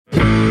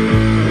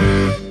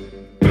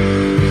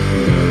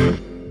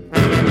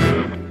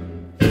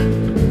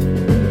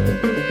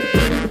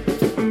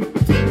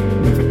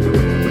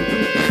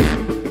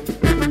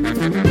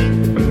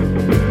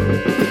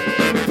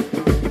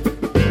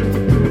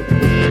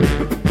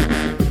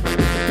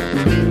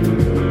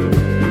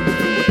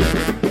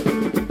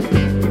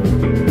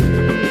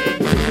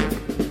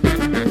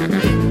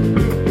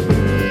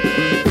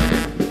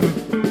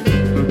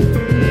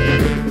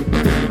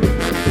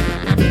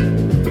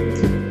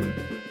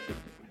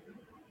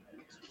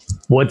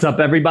What's up,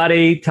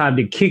 everybody? Time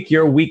to kick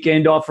your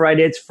weekend off right.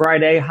 It's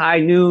Friday,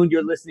 high noon.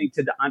 You're listening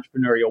to the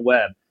Entrepreneurial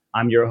Web.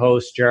 I'm your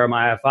host,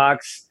 Jeremiah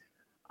Fox.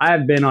 I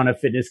have been on a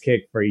fitness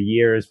kick for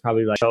years,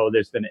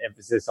 there's been an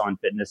emphasis on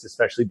fitness,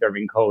 especially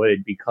during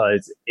COVID,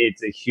 because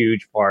it's a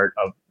huge part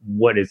of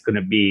what is going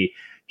to be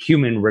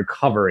human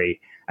recovery.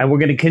 And we're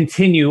going to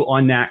continue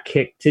on that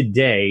kick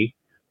today.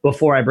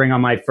 Before I bring on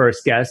my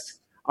first guest,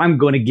 I'm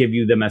going to give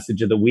you the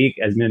message of the week.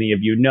 As many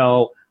of you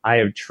know, I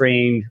have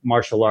trained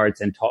martial arts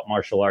and taught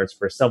martial arts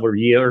for several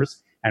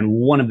years. And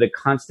one of the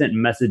constant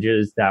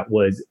messages that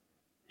was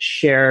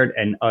shared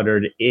and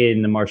uttered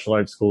in the martial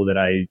arts school that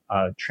I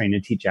train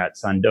and teach at,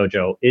 Sun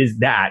Dojo, is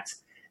that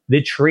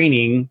the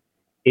training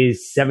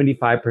is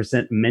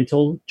 75%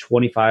 mental,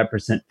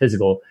 25%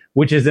 physical,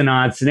 which is an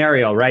odd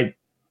scenario, right?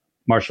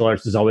 Martial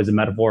arts is always a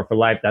metaphor for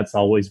life. That's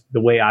always the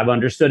way I've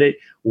understood it.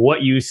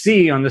 What you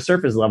see on the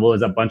surface level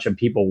is a bunch of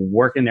people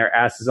working their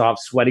asses off,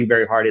 sweating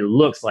very hard. It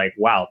looks like,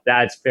 wow,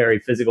 that's very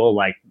physical.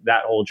 Like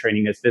that whole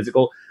training is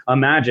physical.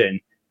 Imagine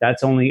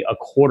that's only a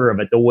quarter of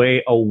it. The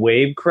way a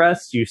wave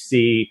crests, you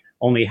see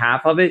only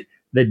half of it.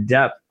 The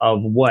depth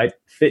of what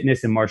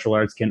fitness and martial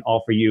arts can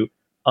offer you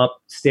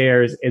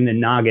upstairs in the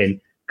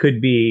noggin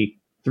could be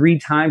 3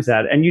 times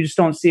that. And you just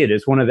don't see it.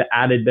 It's one of the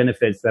added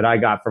benefits that I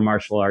got from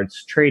martial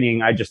arts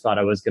training. I just thought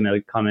I was going to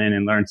come in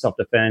and learn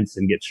self-defense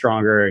and get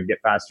stronger and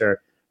get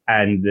faster.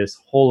 And this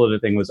whole other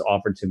thing was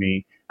offered to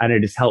me. And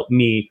it has helped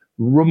me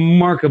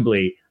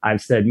remarkably.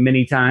 I've said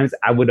many times,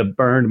 I would have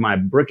burned my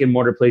brick and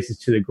mortar places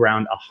to the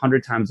ground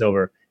 100 times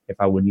over if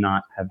I would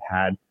not have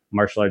had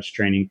martial arts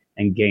training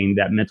and gained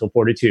that mental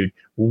fortitude.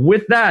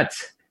 With that,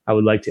 I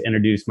would like to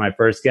introduce my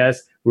first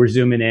guest. We're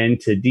zooming in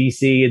to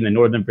DC in the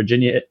Northern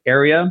Virginia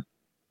area.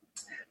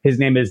 His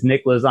name is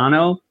Nick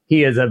Lozano.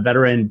 He is a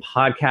veteran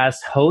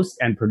podcast host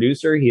and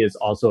producer. He is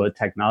also a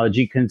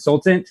technology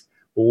consultant.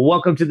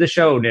 Welcome to the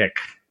show, Nick.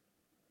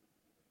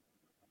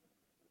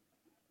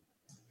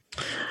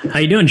 How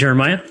you doing,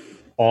 Jeremiah?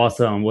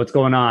 Awesome. What's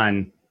going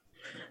on?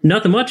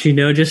 Nothing much,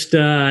 just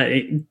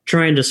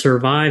trying to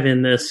survive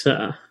in this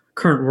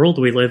current world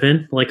we live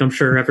in, like I'm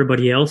sure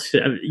everybody else.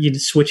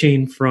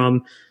 Switching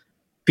from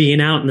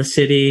being out in the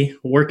city,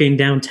 working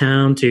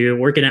downtown, to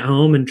working at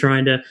home and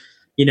trying to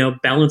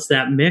balance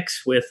that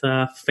mix with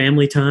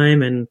family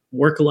time and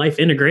work-life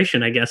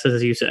integration, I guess,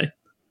 as you say.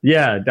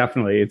 Yeah,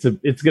 definitely.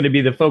 It's going to be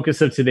the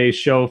focus of today's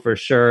show for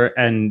sure.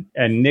 And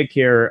Nick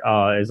here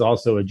is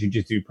also a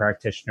jiu-jitsu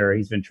practitioner.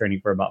 He's been training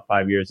for about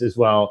 5 years as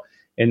well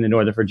in the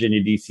Northern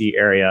Virginia, DC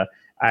area.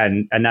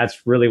 And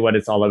that's really what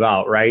it's all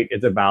about, right?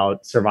 It's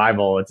about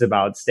survival. It's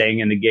about staying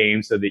in the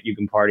game so that you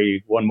can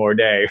party one more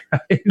day,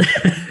 right?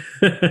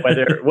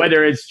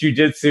 whether it's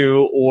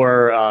jiu-jitsu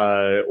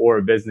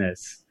or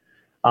business.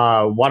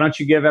 Why don't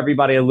you give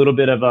everybody a little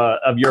bit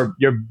of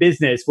your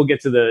business? We'll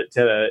get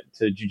to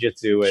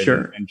jiu-jitsu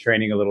and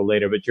training a little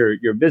later, but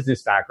your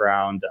business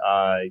background,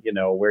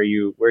 where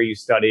you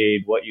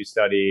studied, what you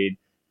studied,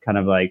 kind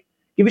of like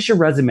give us your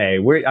resume.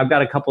 I've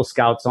got a couple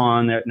scouts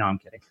on there. No, I'm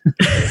kidding.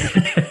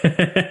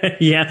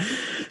 Yeah.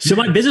 So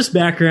my business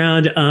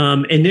background,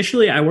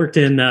 initially I worked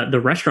in the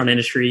restaurant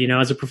industry,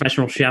 as a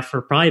professional chef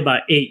for probably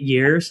about 8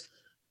 years.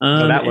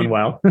 That went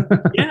well.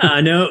 Yeah, I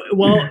know.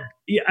 Well,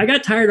 I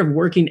got tired of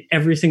working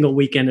every single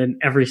weekend and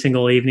every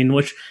single evening,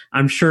 which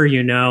I'm sure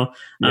you know.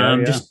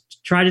 Just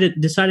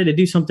decided to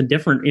do something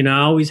different. I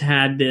always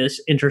had this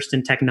interest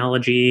in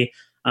technology.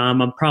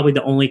 I'm probably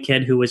the only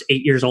kid who was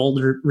 8 years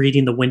old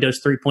reading the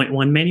Windows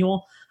 3.1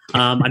 manual.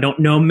 I don't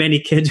know many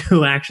kids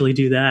who actually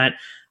do that.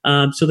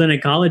 So then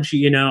at college,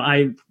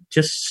 I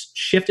just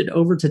shifted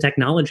over to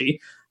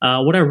technology.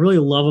 What I really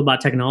love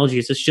about technology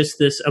is it's just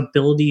this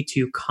ability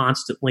to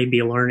constantly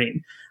be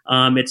learning.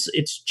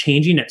 It's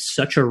changing at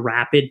such a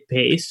rapid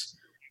pace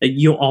that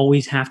you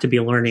always have to be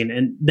learning.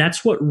 And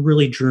that's what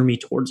really drew me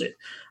towards it.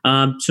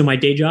 So my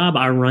day job,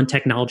 I run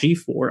technology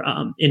for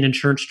an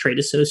insurance trade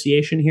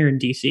association here in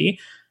DC.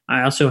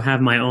 I also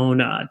have my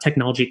own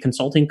technology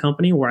consulting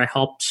company where I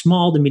help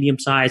small to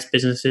medium-sized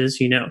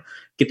businesses,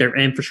 get their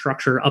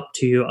infrastructure up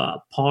to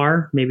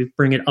par, maybe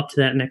bring it up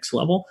to that next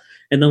level.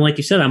 And then, like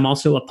you said, I'm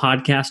also a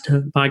podcast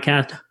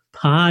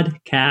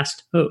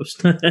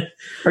host.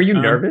 Are you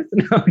nervous?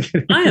 No,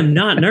 I am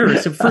not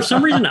nervous. For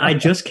some reason, I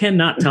just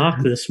cannot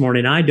talk this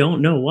morning. I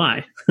don't know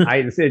why.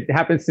 It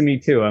happens to me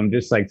too. I'm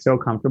just like so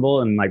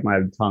comfortable and like my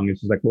tongue is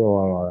just like,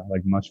 whoa,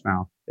 like mush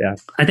mouth. Yeah.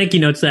 I think,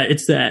 it's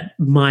that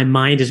my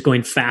mind is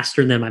going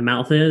faster than my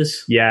mouth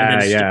is.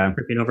 Yeah. Yeah.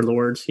 Tripping over the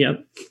words.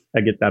 Yep.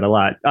 I get that a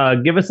lot.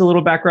 Give us a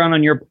little background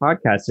on your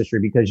podcast history,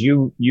 because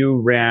you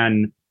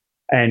ran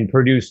and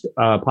produced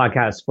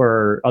podcasts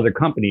for other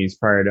companies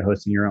prior to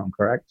hosting your own,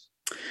 correct?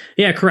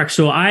 Yeah, correct.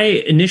 So I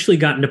initially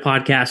got into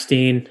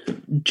podcasting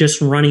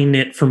just running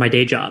it for my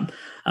day job.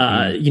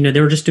 They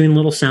were just doing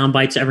little sound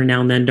bites every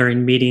now and then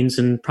during meetings.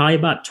 And probably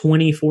about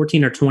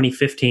 2014 or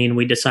 2015,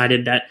 we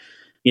decided that,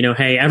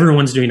 hey,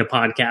 everyone's doing a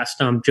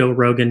podcast. Joe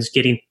Rogan's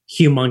getting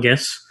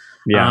humongous.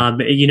 Yeah.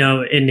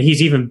 And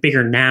he's even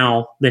bigger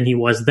now than he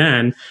was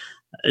then.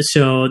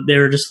 So they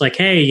were just like,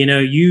 hey,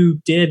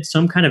 you did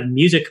some kind of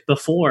music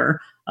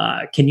before.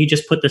 Can you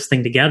just put this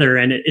thing together?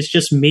 And it's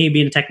just me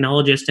being a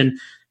technologist and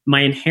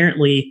my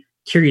inherently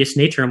curious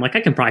nature. I'm like,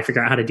 I can probably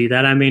figure out how to do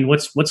that. I mean,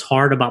 what's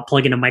hard about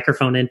plugging a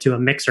microphone into a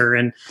mixer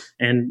and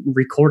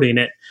recording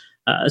it?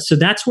 So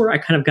that's where I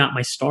kind of got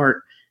my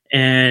start.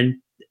 And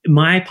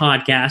my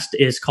podcast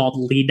is called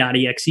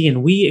Lead.exe,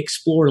 and we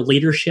explore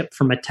leadership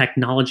from a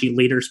technology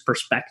leader's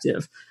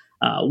perspective.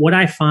 What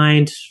I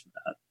find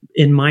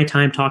in my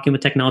time talking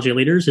with technology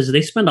leaders is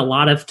they spend a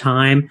lot of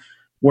time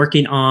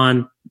working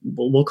on,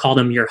 we'll call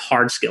them your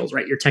hard skills,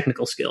 right? Your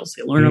technical skills.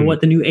 They learn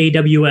what the new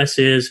AWS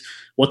is,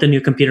 what the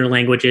new computer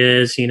language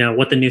is,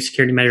 what the new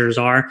security measures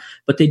are,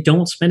 but they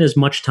don't spend as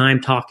much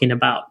time talking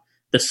about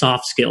the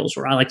soft skills,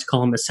 or I like to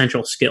call them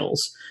essential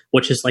skills,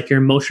 which is like your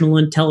emotional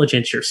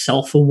intelligence, your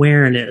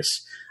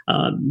self-awareness,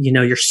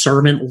 your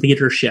servant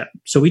leadership.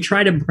 So we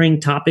try to bring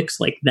topics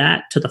like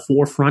that to the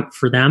forefront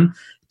for them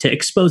to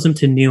expose them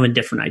to new and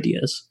different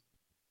ideas.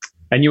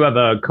 And you have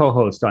a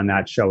co-host on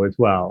that show as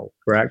well,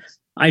 correct?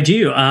 I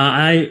do.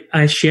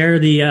 I share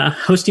the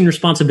hosting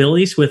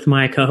responsibilities with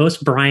my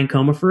co-host, Brian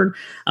Comaford.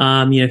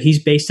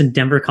 He's based in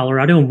Denver,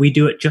 Colorado, and we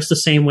do it just the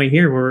same way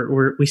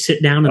here. We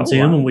sit down on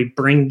Zoom and we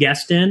bring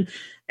guests in,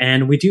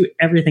 and we do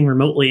everything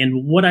remotely.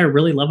 And what I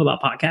really love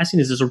about podcasting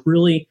is it's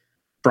really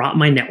brought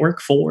my network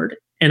forward,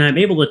 and I'm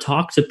able to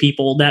talk to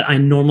people that I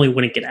normally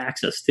wouldn't get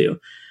access to.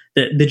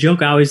 The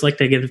joke I always like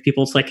to give to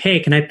people, it's like, hey,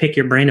 can I pick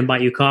your brain and buy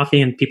you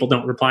coffee? And people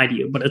don't reply to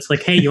you. But it's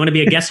like, hey, you want to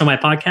be a guest on my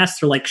podcast?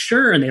 They're like,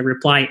 sure. And they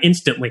reply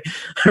instantly,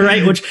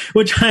 right?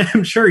 Which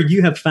I'm sure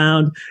you have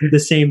found the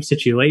same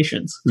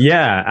situations.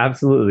 Yeah,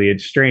 absolutely.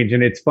 It's strange.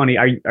 And it's funny.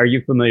 Are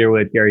you familiar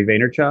with Gary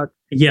Vaynerchuk?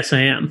 Yes, I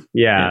am.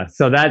 Yeah.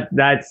 So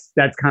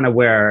that's kind of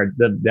where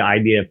the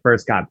idea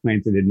first got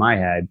planted in my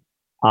head.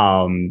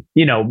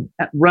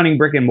 Running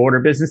brick and mortar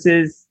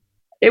businesses,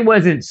 it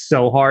wasn't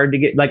so hard to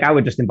get, like, I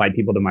would just invite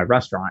people to my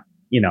restaurant,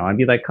 I'd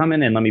be like, come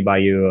in and let me buy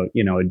you,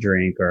 a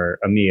drink or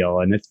a meal.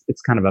 And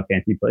it's kind of a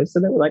fancy place.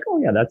 So they were like,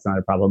 oh yeah, that's not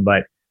a problem.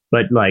 But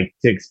like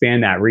to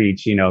expand that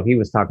reach, he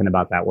was talking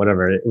about that,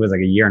 whatever. It was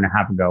like a year and a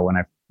half ago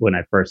when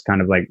I first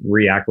kind of like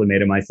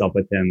reacclimated myself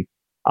with him.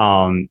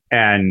 And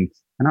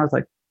I was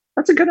like,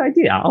 that's a good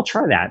idea. I'll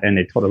try that. And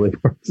it totally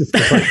works. It's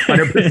like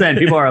 100%.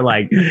 People are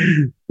like,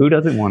 who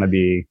doesn't want to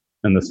be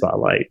in the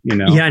spotlight,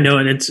 Yeah, no,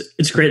 and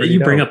it's great that you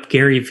bring up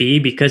Gary Vee,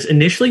 because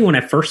initially when I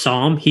first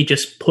saw him, he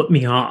just put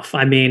me off.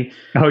 I mean,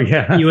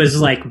 he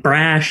was like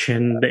brash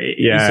and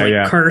he's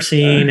like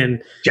cursing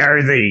and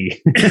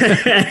Jersey.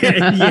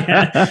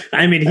 Yeah,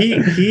 I mean,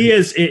 he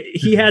has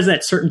that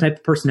certain type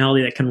of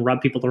personality that can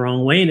rub people the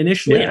wrong way. And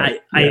initially,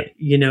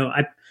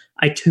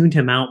 I tuned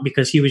him out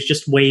because he was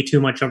just way too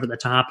much over the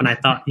top, and I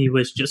thought he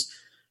was just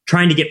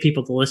trying to get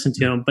people to listen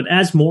to him. But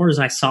as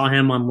I saw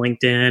him on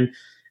LinkedIn,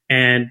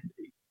 and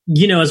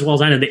as well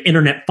as I know, the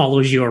internet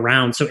follows you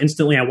around. So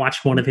instantly I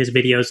watched one of his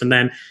videos, and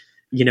then,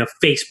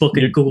 Facebook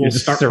and Google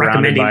start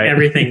recommending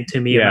everything to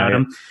me about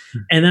him.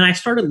 And then I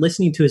started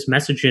listening to his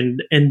message,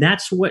 and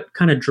that's what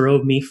kind of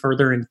drove me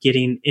further in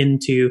getting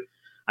into,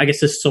 I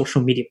guess, this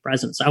social media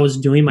presence. I was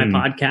doing my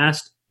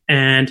podcast,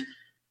 and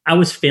I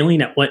was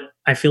failing at what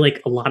I feel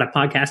like a lot of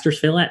podcasters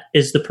fail at,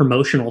 is the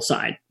promotional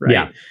side, right?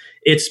 Yeah.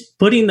 It's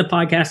putting the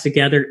podcast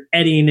together,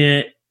 editing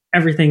it,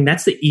 everything.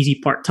 That's the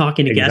easy part,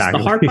 talking to guests. The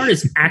hard part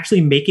is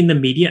actually making the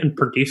media and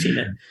producing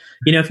it.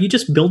 If you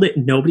just build it,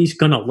 nobody's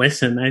going to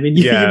listen. I mean,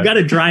 you've got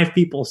to drive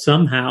people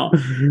somehow.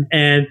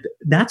 And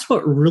that's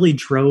what really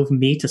drove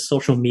me to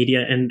social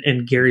media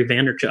and Gary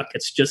Vaynerchuk.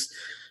 It's just,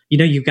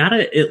 you got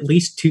to at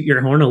least toot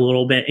your horn a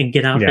little bit and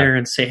get out there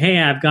and say,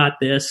 hey, I've got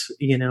this,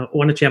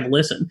 why don't you have a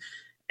listen?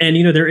 And,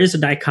 there is a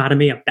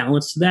dichotomy, a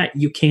balance to that.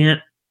 You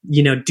can't,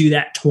 do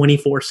that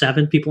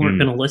 24/7. People aren't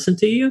going to listen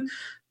to you.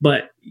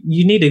 But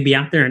you need to be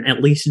out there and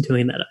at least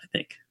doing that, I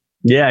think.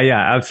 Yeah,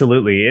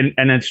 absolutely.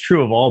 And it's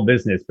true of all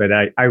business, but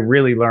I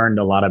really learned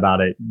a lot about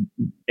it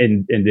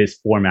in this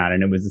format.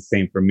 And it was the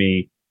same for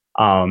me,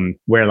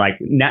 where like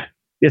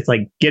it's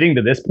like getting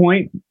to this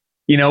point,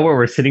 where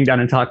we're sitting down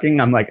and talking.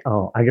 I'm like,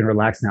 oh, I can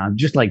relax now. I'm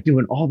just like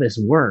doing all this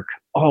work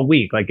all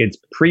week. Like it's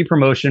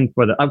pre-promotion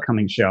for the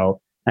upcoming show.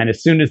 And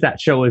as soon as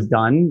that show is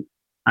done,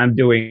 I'm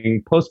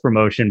doing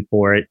post-promotion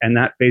for it. And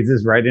that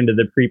phases right into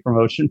the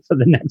pre-promotion for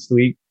the next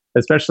week.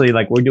 Especially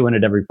like we're doing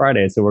it every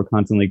Friday, so we're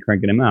constantly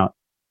cranking them out.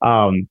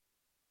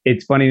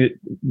 It's funny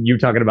you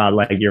talking about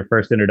like your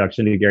first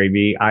introduction to Gary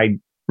Vee. I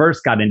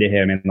first got into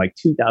him in like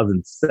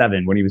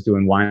 2007 when he was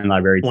doing Wine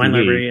Library TV. Wine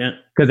Library, yeah.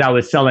 Because I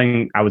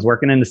was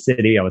working in the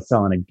city. I was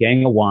selling a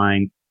gang of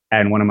wine,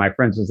 and one of my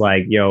friends was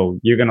like, "Yo,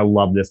 you're gonna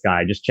love this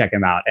guy. Just check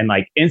him out." And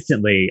like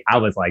instantly, I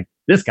was like,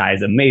 "This guy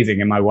is amazing."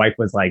 And my wife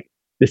was like,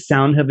 "The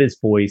sound of his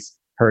voice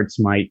hurts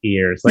my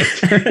ears." Like,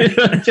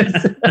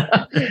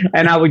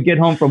 and I would get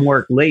home from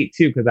work late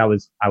too, because I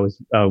was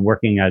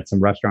working at some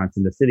restaurants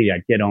in the city.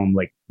 I'd get home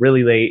like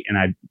really late, and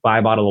I'd buy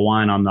a bottle of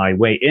wine on my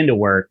way into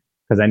work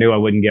because I knew I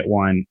wouldn't get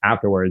one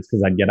afterwards,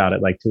 because I'd get out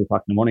at like 2:00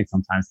 in the morning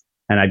sometimes.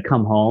 And I'd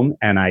come home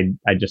and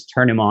I'd just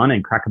turn him on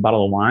and crack a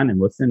bottle of wine and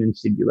listen, and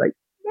she'd be like,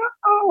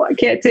 "No, no, I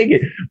can't take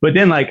it. But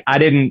then like,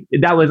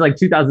 that was like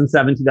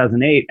 2007,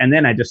 2008. And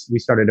then we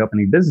started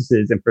opening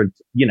businesses. And for,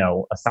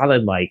 a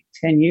solid like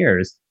 10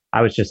 years,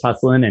 I was just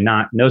hustling and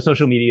no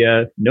social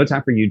media, no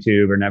time for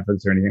YouTube or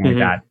Netflix or anything like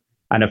that.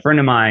 And a friend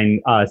of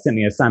mine sent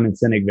me a Simon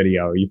Sinek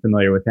video. Are you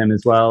familiar with him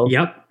as well?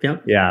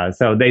 Yep. Yeah.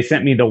 So they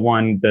sent me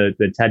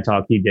the TED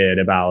Talk he did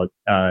about,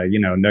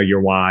 know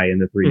your why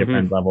and the 3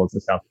 different levels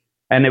and stuff.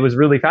 And it was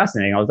really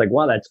fascinating. I was like,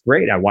 wow, that's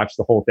great. I watched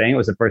the whole thing. It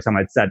was the first time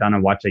I'd sat down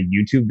and watched a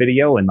YouTube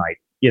video in like,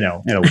 in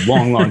a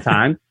long, long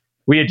time.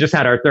 We had just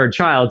had our 3rd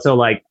child. So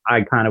like,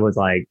 I kind of was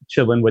like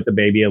chilling with the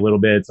baby a little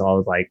bit. So I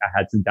was like, I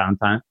had some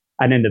downtime.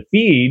 And then the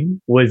feed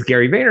was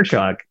Gary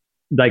Vaynerchuk.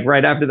 Like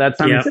right after that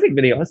Simon Sinek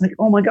video, I was like,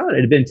 oh my God,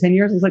 it had been 10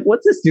 years. I was like,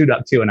 what's this dude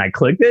up to? And I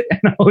clicked it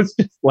and I was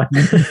just like,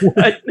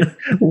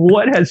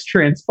 what has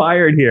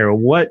transpired here?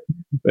 But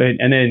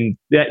in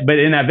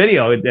that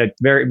video, that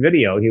very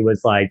video, he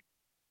was like,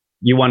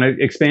 you want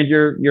to expand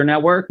your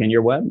network and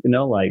your web,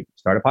 like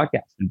start a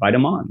podcast, invite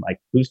them on. Like,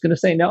 who's going to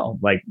say no?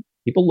 Like,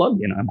 people love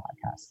being on a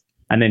podcast.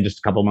 And then just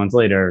a couple of months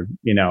later,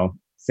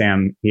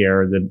 Sam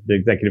here, the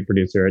executive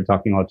producer at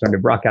Talking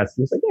Alternative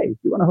Broadcasting, was like, hey,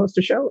 you want to host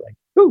a show? Like,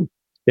 boom.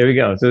 There we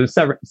go. So it's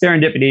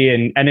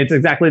serendipity, and it's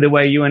exactly the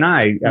way you and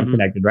I have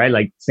connected, right?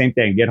 Like same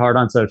thing. Get hard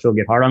on social,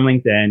 get hard on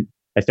LinkedIn.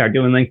 I start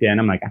doing LinkedIn.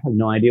 I'm like, I have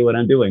no idea what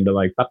I'm doing, but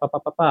like,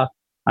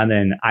 and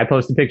then I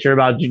post a picture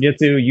about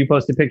jiu-jitsu. You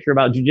post a picture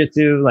about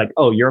jiu-jitsu. Like,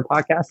 oh, you're a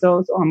podcast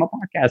host? Oh, I'm a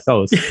podcast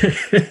host.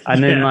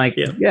 And then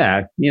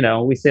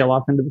we sail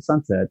off into the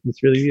sunset.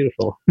 It's really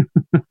beautiful.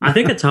 I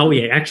think that's how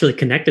we actually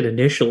connected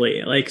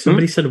initially. Like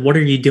somebody said, what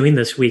are you doing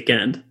this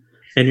weekend?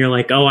 And you're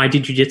like, oh, I do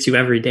jiu-jitsu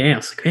every day. I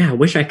was like, yeah, I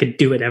wish I could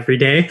do it every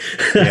day.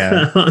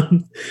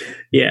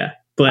 Yeah.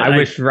 But I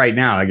wish right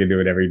now I could do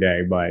it every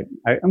day, but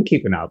I'm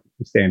keeping up.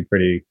 I'm staying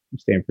pretty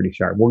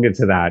sharp. We'll get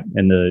to that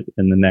in the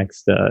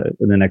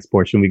next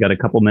portion. We got a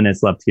couple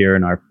minutes left here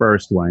in our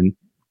first one.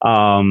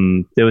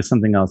 There was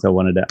something else I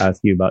wanted to ask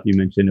you about. You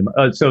mentioned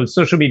so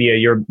social media.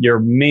 Your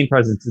main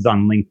presence is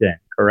on LinkedIn,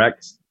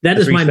 correct? That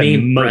is my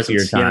main presence. Most of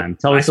your time. Yeah.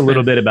 Tell us a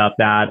little bit about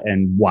that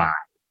and why.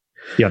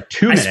 You have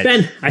 2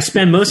 minutes. I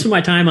spend most of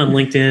my time on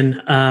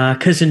LinkedIn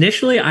because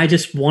initially I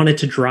just wanted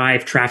to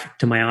drive traffic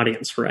to my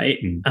audience, right?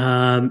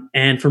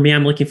 And for me,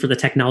 I'm looking for the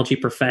technology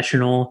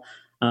professional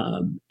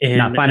and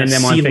not finding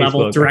them on C-level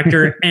Facebook.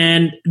 director,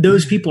 and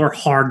those people are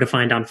hard to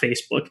find on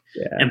Facebook.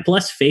 Yeah. And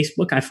plus,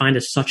 Facebook I find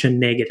is such a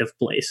negative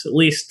place, at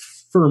least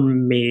for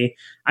me.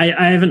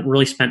 I haven't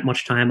really spent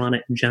much time on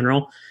it in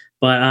general.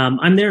 But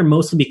I'm there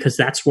mostly because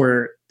that's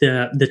where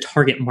the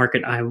target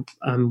market I'm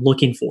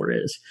looking for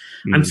is.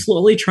 I'm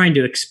slowly trying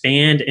to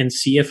expand and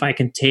see if I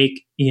can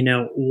take,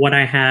 what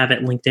I have at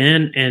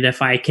LinkedIn and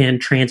if I can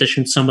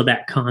transition some of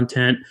that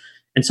content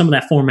and some of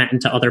that format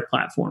into other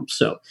platforms.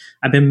 So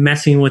I've been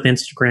messing with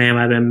Instagram.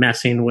 I've been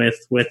messing with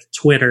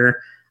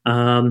Twitter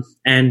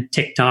and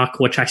TikTok,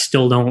 which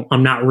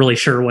I'm not really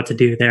sure what to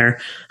do there.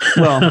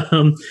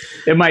 Well,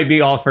 it might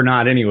be all for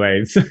naught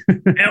anyways.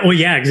 Well,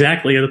 yeah,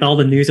 exactly. With all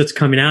the news that's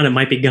coming out, it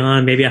might be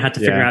gone. Maybe I have to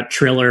figure out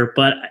Triller.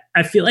 But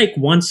I feel like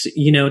once,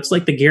 it's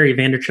like the Gary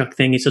Vaynerchuk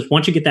thing. He says,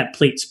 once you get that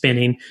plate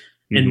spinning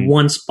in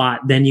one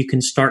spot, then you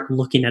can start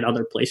looking at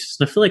other places.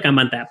 And I feel like I'm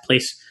at that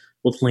place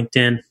with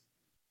LinkedIn.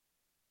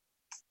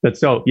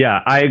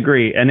 I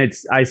agree. And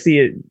I see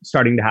it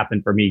starting to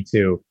happen for me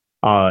too.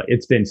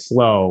 It's been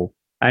slow.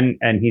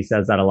 And he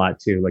says that a lot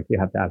too. Like, you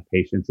have to have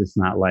patience. It's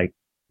not like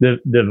the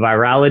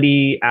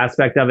virality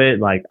aspect of it.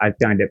 Like, I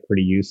find it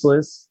pretty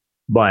useless,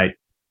 but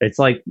it's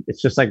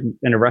just like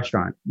in a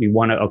restaurant. You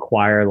want to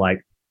acquire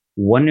like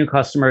one new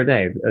customer a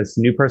day. As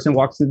a new person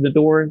walks through the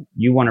door,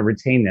 you want to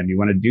retain them. You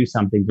want to do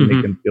something to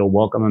make them feel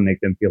welcome and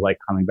make them feel like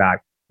coming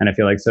back. And I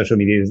feel like social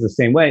media is the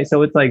same way.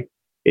 So it's like,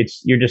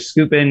 you're just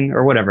scooping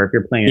or whatever. If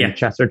you're playing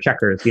chess or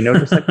checkers,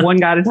 just like one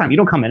guy at a time. You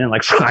don't come in and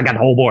like, I got the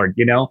whole board,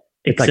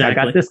 It's like, I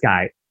got this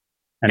guy.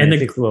 And it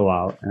takes a little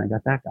while, and I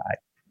got that guy.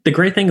 The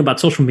great thing about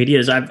social media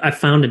is I've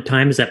found at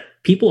times that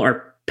people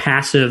are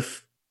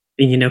passive,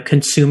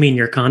 consuming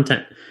your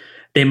content.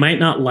 They might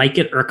not like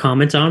it or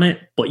comment on it,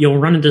 but you'll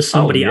run into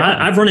somebody.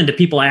 I've run into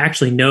people I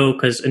actually know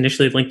because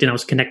initially with LinkedIn, I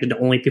was connected to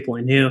only people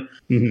I knew.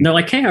 And they're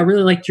like, hey, I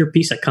really liked your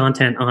piece of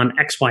content on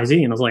XYZ.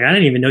 And I was like, I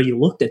didn't even know you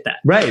looked at that.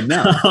 Right.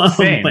 No,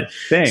 same.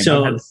 So,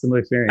 I've had a similar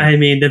experience. I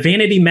mean, the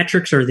vanity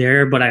metrics are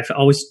there, but I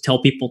always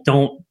tell people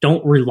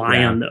don't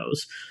rely on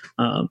those.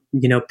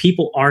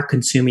 People are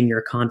consuming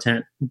your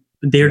content.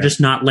 They're just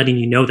not letting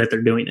you know that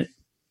they're doing it.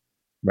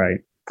 Right.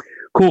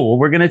 Cool.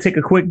 We're going to take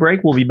a quick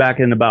break. We'll be back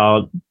in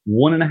about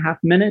 1.5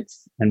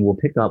 minutes, and we'll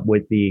pick up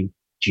with the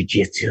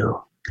jiu-jitsu.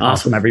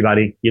 Awesome,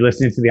 everybody. You're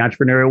listening to the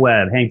Entrepreneurial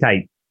Web. Hang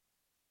tight.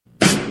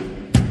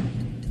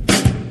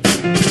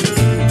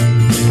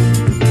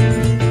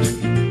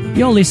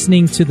 You're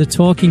listening to the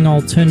Talking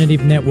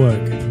Alternative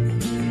Network.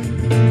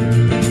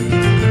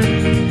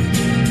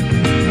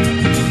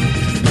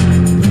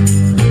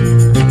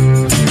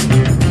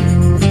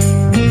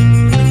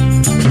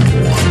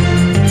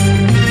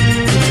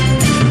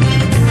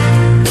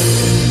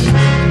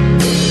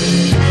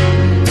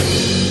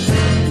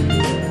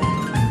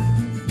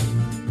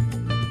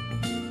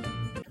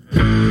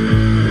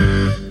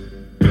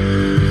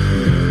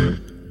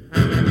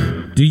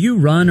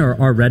 run or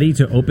are ready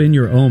to open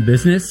your own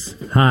business?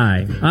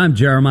 Hi, I'm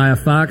Jeremiah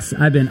Fox.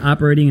 I've been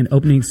operating and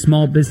opening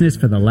small business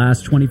for the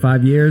last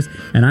 25 years,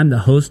 and I'm the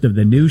host of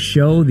the new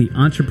show, The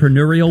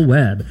Entrepreneurial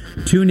Web.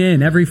 Tune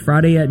in every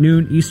Friday at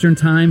noon Eastern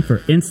Time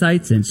for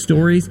insights and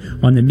stories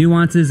on the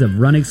nuances of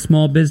running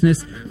small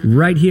business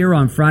right here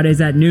on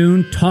Fridays at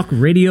noon,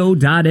 talkradio.nyc.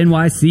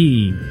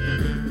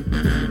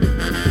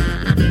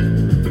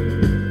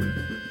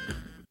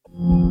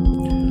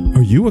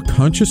 Are you a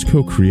conscious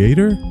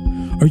co-creator?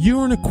 Are you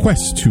on a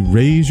quest to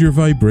raise your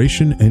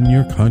vibration and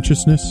your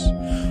consciousness?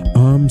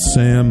 I'm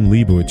Sam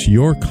Leibowitz,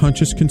 your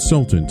conscious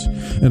consultant,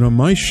 and on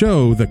my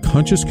show, The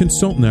Conscious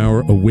Consultant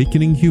Hour,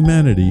 Awakening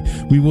Humanity,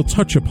 we will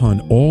touch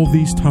upon all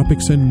these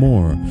topics and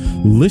more.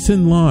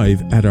 Listen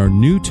live at our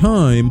new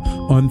time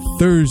on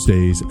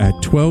Thursdays at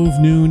 12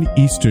 noon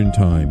Eastern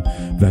Time.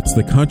 That's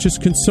The Conscious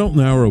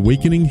Consultant Hour,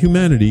 Awakening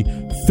Humanity,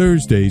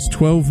 Thursdays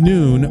 12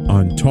 noon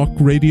on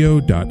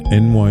talkradio.nyc.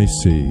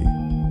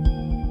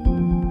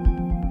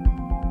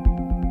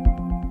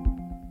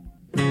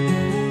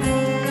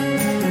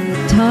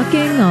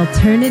 Talking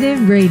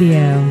Alternative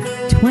Radio,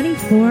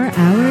 24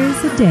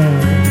 hours a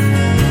day.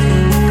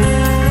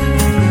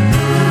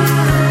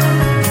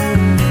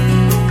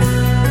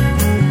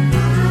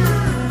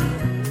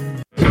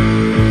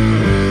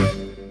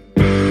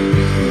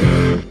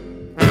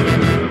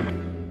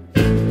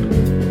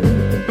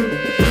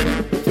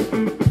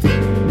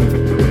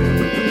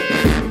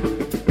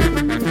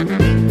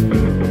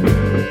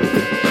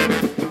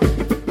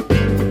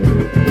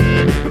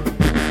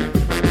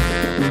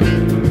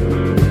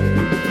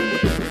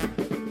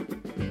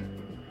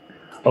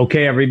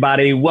 Okay,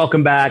 everybody,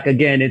 welcome back.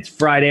 Again, it's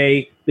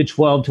Friday, the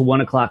 12 to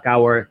 1 o'clock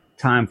hour,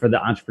 time for the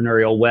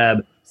Entrepreneurial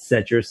Web.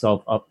 Set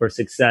yourself up for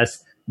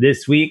success.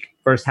 This week,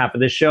 first half of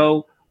the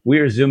show, we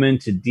are zooming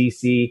to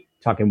DC,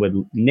 talking with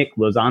Nick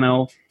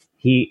Lozano.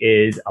 He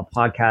is a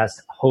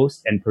podcast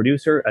host and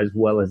producer, as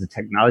well as a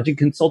technology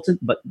consultant.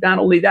 But not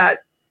only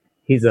that,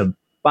 he's a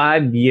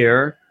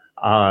 5-year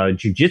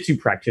jiu-jitsu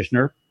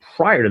practitioner.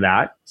 Prior to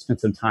that,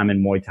 spent some time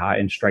in Muay Thai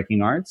and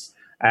striking arts.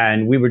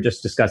 And we were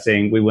just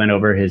discussing, we went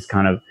over his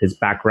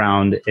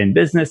background in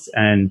business.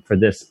 And for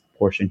this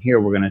portion here,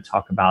 we're going to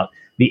talk about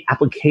the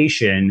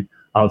application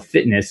of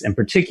fitness, in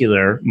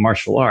particular,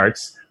 martial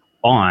arts,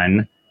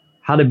 on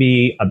how to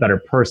be a better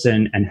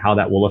person and how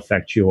that will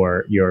affect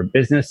your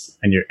business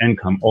and your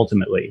income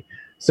ultimately.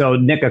 So,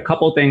 Nick, a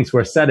couple things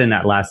were said in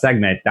that last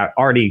segment that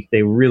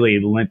they really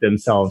lent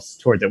themselves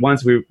towards it.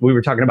 Once we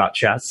were talking about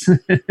chess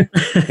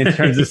in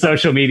terms of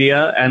social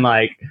media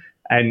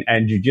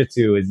and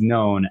jiu-jitsu is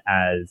known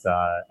as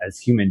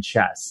human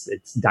chess.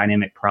 It's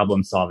dynamic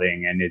problem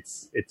solving and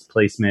its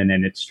placement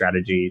and its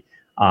strategy.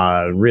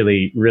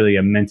 Really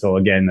a mental.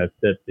 Again,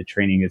 the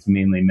training is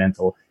mainly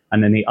mental.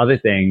 And then the other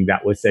thing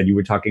that was said, you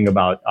were talking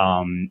about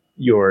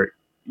your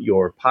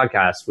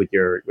podcast with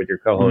your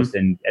co-host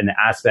and the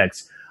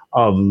aspects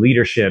of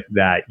leadership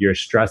that you're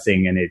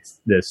stressing, and it's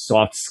the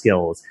soft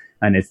skills.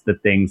 And it's the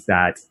things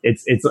that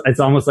it's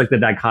almost like the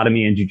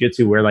dichotomy in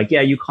jiu-jitsu where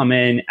you come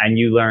in and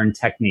you learn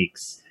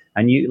techniques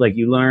and you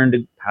learn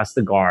to pass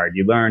the guard.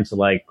 You learn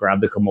to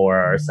grab the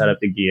Kimura or set up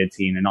the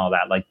guillotine and all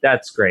that.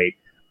 That's great.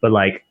 But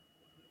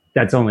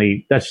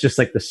that's just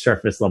the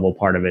surface level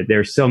part of it.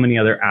 There's so many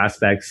other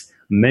aspects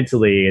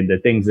mentally, and the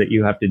things that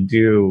you have to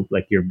do,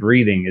 like your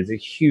breathing is a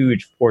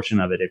huge portion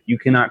of it. If you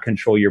cannot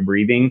control your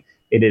breathing,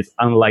 it is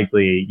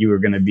unlikely you are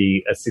going to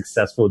be a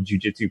successful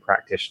jiu-jitsu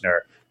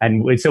practitioner.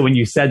 And so when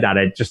you said that,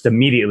 it just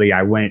immediately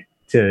I went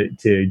to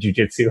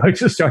jiu-jitsu. I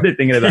just started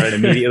thinking about it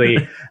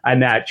immediately.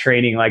 And that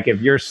training,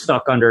 if you're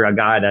stuck under a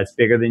guy that's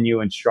bigger than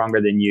you and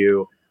stronger than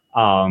you,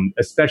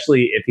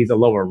 especially if he's a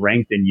lower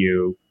rank than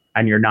you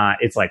and you're not,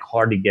 it's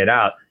hard to get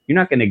out. You're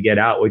not going to get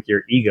out with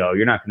your ego.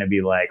 You're not going to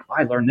be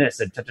I learned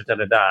this and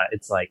da-da-da-da-da.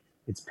 It's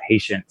it's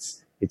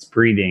patience, it's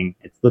breathing,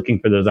 it's looking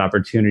for those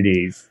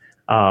opportunities.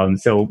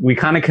 So we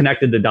kind of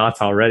connected the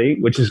dots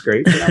already, which is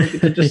great. So now we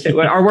get to just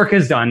our work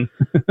is done.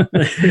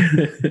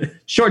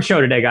 Short show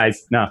today,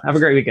 guys. No, have a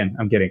great weekend.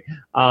 I'm kidding.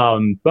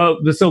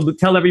 But so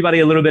tell everybody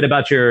a little bit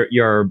about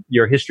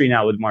your history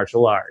now with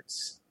martial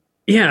arts.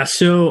 Yeah.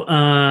 So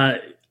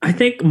I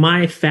think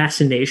my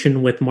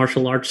fascination with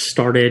martial arts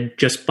started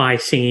just by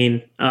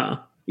seeing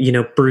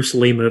Bruce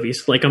Lee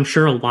movies. I'm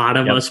sure a lot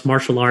of us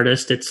martial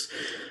artists, it's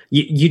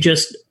you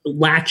just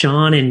latch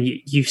on and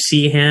you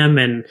see him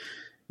and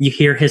you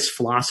hear his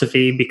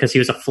philosophy, because he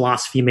was a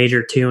philosophy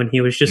major too. And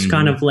he was just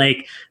kind of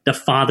the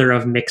father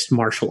of mixed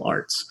martial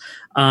arts.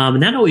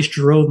 And that always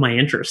drove my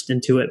interest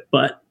into it.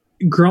 But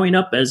growing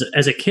up as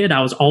a kid,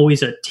 I was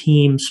always a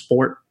team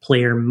sport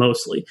player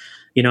mostly.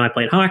 I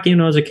played hockey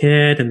when I was a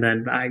kid, and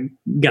then I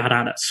got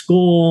out of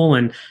school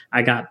and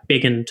I got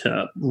big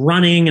into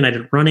running, and I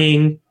did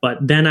running. But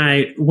then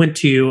I went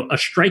to a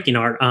striking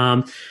art.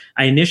 I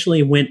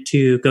initially went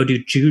to go do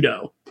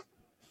judo.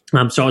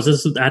 So I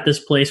was at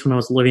this place when I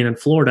was living in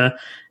Florida,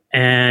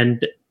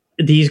 and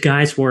these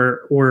guys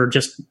were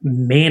just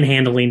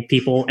manhandling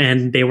people,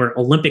 and they were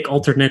Olympic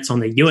alternates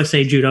on the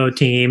USA judo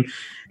team.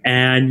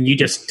 and you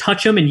just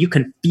touch them and you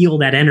can feel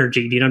that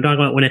energy. You know what I'm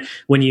talking about?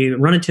 When you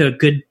run into a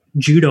good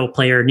judo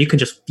player and you can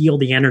just feel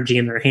the energy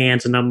in their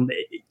hands, and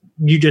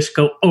you just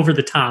go over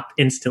the top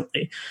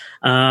instantly.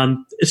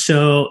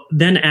 So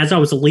then as I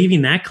was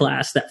leaving that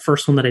class, that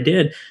first one that I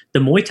did, the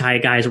Muay Thai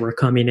guys were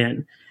coming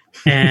in.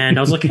 And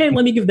I was like, hey,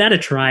 let me give that a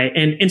try.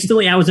 And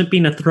instantly I wasn't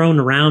being thrown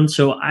around.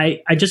 So I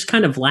just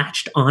kind of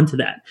latched onto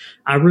that.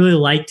 I really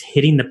liked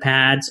hitting the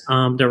pads.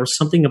 There was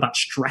something about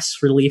stress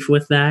relief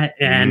with that.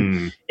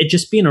 And it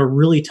just being a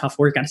really tough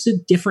workout. It's a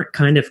different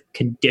kind of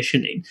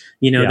conditioning,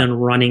 than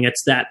running.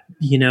 It's that,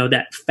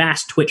 that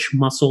fast twitch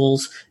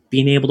muscles,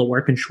 being able to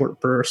work in short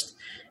bursts.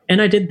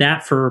 And I did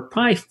that for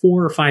probably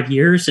 4 or 5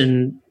 years.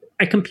 And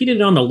I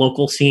competed on the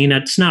local scene.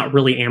 It's not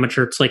really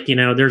amateur. It's like,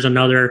 there's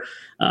another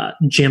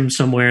gym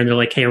somewhere and they're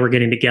like, hey, we're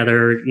getting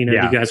together.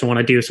 You guys want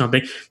to do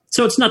something.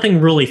 So it's nothing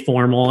really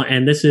formal.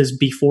 And this is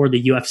before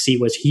the UFC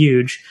was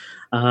huge.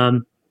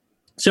 So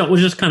it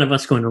was just kind of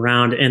us going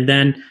around. And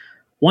then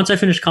once I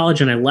finished college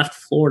and I left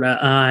Florida,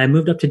 I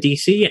moved up to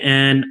DC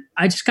and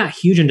I just got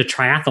huge into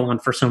triathlon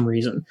for some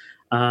reason.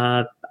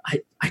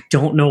 I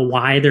don't know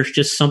why. There's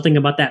just something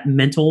about that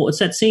it's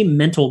that same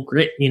mental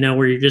grit,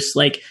 where you're just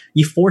like,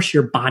 you force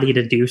your body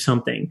to do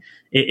something.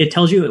 It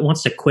tells you it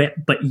wants to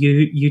quit, but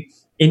you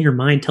in your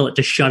mind tell it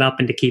to shut up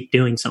and to keep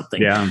doing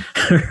something. Yeah.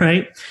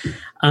 Right.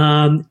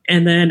 And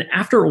then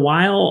after a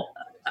while,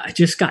 I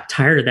just got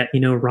tired of that,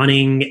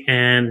 running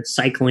and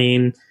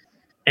cycling.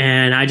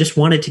 And I just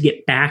wanted to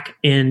get back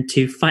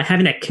into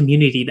having that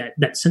community,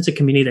 that sense of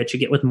community that you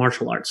get with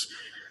martial arts.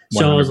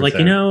 So I was like,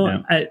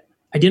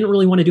 I didn't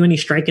really want to do any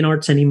striking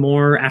arts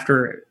anymore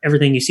after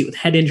everything you see with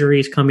head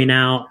injuries coming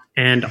out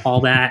and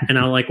all that. And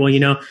I was like, well,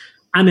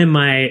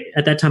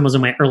 at that time I was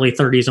in my early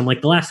 30s. I'm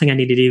like, the last thing I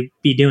need to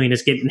be doing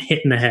is getting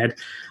hit in the head.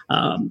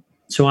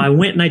 So I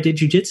went and I did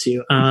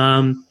jujitsu.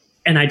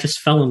 And I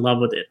just fell in love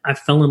with it. I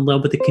fell in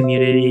love with the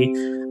community,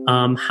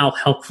 how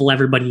helpful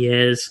everybody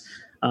is.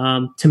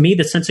 To me,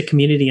 the sense of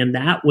community in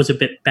that was a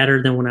bit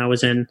better than when I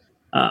was in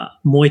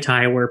Muay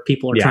Thai, where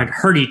people are trying to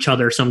hurt each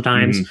other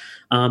sometimes.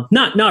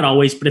 Not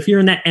always, but if you're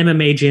in that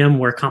MMA gym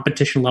where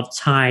competition level's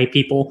high,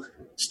 people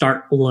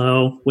start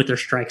low with their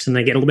strikes and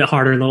they get a little bit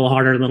harder, and a little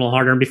harder, and a little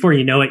harder. And before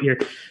you know it,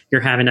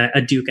 you're having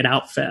a duke it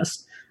out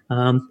fest.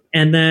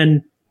 And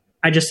then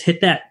I just hit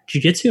that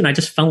jiu-jitsu and I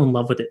just fell in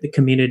love with it, the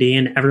community,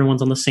 and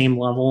everyone's on the same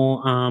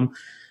level.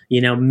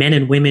 Men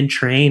and women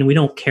train. We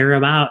don't care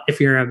about if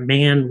you're a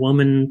man,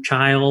 woman,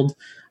 child,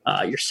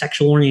 your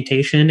sexual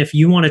orientation. If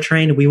you want to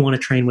train, we want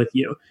to train with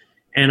you.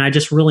 And I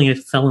just really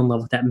fell in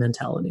love with that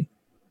mentality.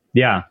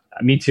 Yeah,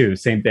 me too.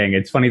 Same thing.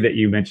 It's funny that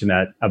you mentioned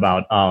that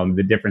about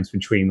the difference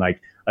between like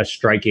a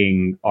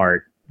striking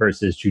art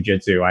versus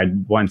jujitsu. I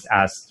once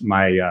asked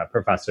my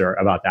professor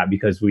about that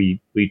because we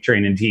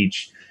train and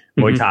teach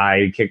Muay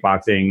Thai,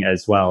 kickboxing,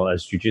 as well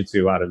as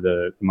jujitsu out of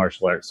the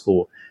martial arts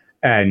school.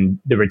 And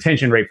the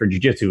retention rate for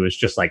jiu-jitsu is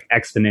just like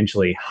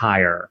exponentially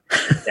higher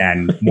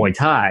than Muay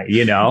Thai,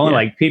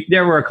 like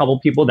there were a couple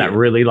people that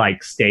really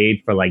like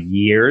stayed for like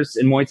years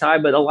in Muay Thai,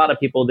 but a lot of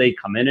people, they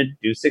come in and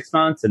do 6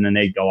 months and then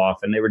they go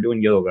off and they were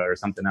doing yoga or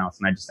something else.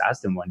 And I just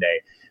asked him one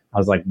day, I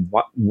was like,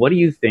 what do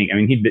you think? I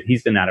mean,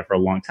 he's been at it for a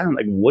long time.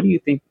 Like, what do you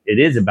think it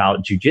is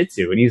about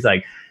jiu-jitsu? And he's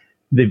like,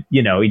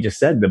 he just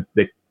said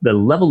the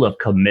level of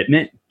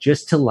commitment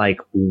just to like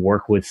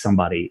work with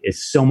somebody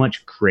is so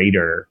much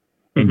greater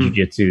in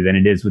jiu-jitsu than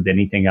it is with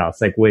anything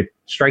else. Like with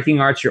striking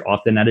arts, you're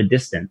often at a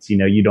distance,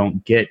 you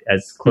don't get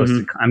as close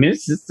to, I mean,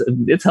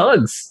 it's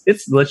hugs.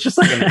 It's just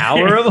like an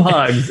hour of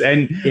hugs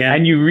and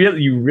you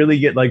really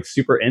get like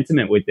super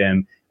intimate with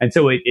them. And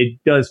so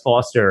it does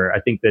foster, I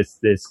think,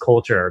 this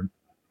culture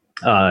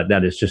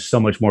that is just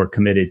so much more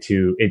committed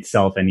to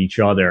itself and each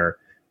other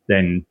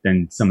than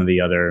some of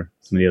the other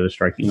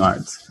striking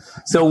arts.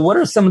 So what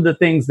are some of the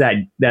things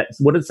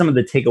what are some of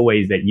the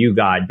takeaways that you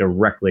got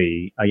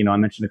directly? I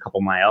mentioned a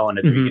couple of my own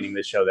at the beginning of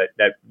the show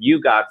that you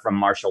got from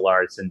martial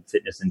arts and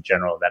fitness in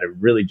general that it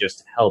really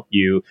just helped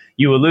you.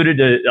 You alluded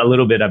to a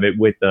little bit of it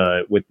with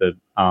the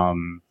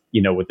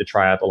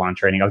triathlon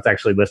training. I was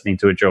actually listening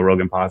to a Joe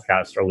Rogan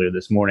podcast earlier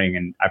this morning,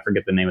 and I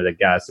forget the name of the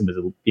guest. It was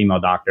a female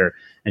doctor,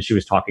 and she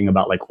was talking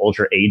about like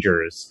ultra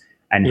agers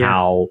and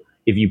how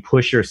if you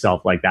push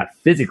yourself like that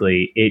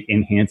physically, it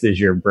enhances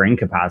your brain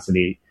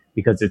capacity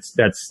because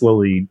that's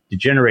slowly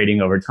degenerating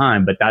over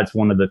time. But that's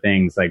one of the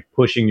things, like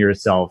pushing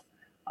yourself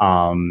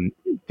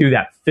through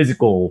that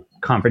physical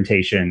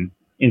confrontation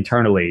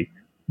internally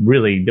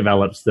really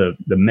develops the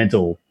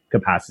mental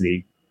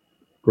capacity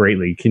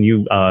greatly. Can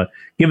you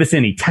give us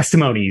any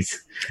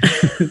testimonies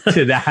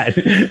to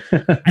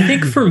that? I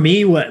think for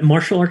me, what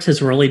martial arts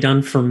has really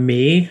done for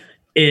me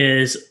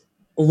is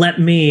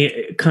let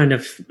me kind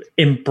of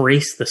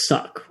embrace the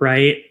suck,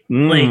 right?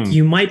 Like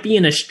you might be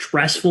in a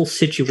stressful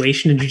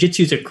situation, and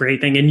jiu-jitsu is a great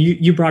thing. And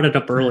you brought it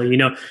up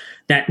earlier,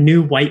 that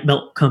new white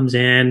belt comes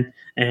in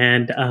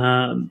and,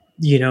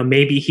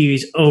 maybe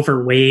he's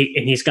overweight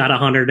and he's got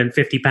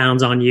 150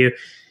 pounds on you.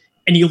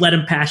 and you let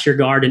him pass your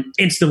guard, and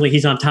instantly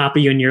he's on top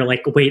of you, and you're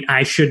like, wait,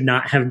 I should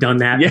not have done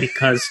that,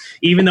 because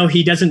even though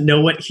he doesn't know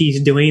what he's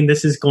doing,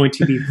 this is going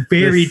to be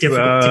very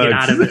difficult to get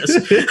out of this.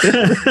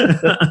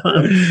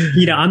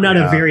 I'm not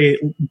a very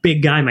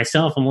big guy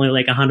myself. I'm only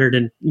like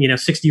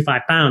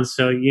 165 pounds.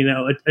 So,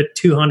 a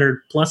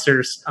 200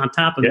 plusers on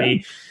top of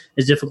me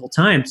is a difficult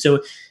time.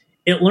 So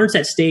it learns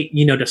that state,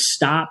 to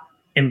stop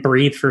and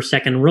breathe for a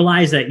second,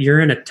 realize that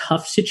you're in a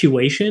tough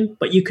situation,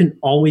 but you can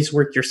always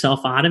work yourself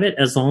out of it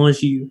as long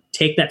as you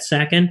take that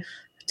second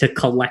to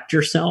collect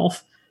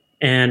yourself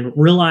and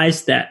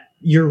realize that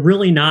you're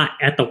really not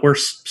at the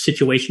worst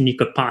situation you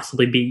could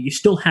possibly be. You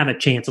still have a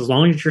chance. As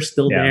long as you're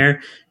still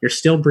there, you're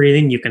still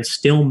breathing, you can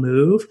still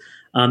move,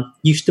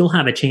 you still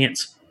have a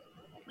chance.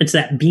 It's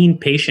that being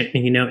patient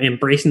and,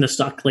 embracing the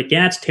suck. Like,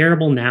 it's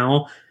terrible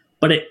now,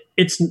 but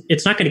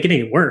it's not going to get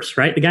any worse,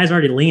 right? The guy's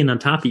already leaning on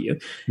top of you.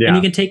 Yeah. And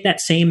you can take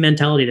that same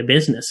mentality to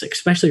business,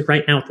 especially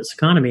right now with this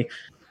economy.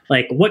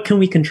 Like, what can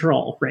we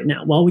control right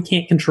now? Well, we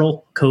can't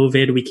control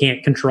COVID. We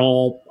can't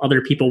control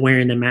other people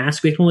wearing the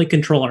mask. We can only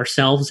control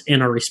ourselves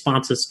and our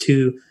responses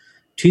to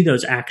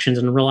those actions,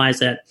 and realize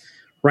that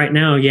right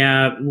now,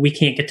 we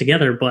can't get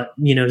together, but,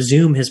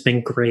 Zoom has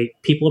been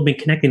great. People have been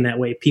connecting that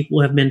way.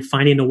 People have been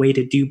finding a way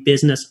to do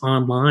business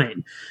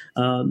online.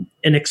 And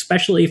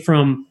especially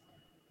from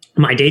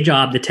my day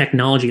job, the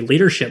technology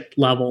leadership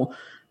level,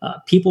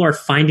 people are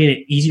finding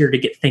it easier to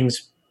get things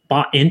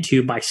bought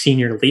into by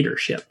senior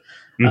leadership.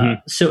 Mm-hmm.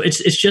 So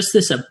it's just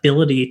this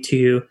ability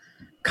to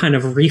kind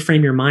of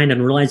reframe your mind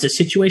and realize that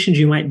situations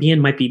you might be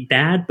in might be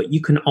bad, but you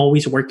can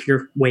always work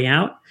your way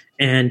out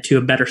and to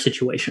a better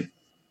situation.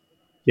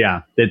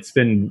 Yeah, it's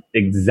been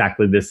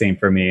exactly the same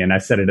for me. And I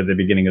said it at the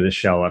beginning of the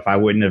show. If I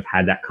wouldn't have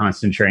had that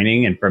constant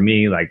training, and for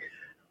me, like,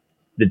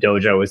 the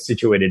dojo was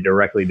situated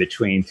directly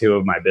between two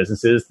of my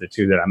businesses, the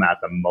two that I'm at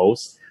the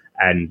most,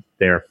 and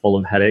they're full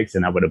of headaches,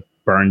 and I would have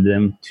burned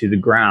them to the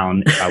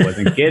ground if I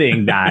wasn't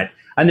getting that.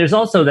 And there's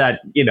also that,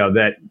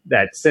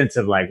 that sense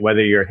of, like,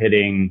 whether you're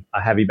hitting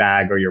a heavy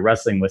bag or you're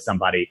wrestling with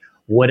somebody,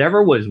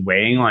 whatever was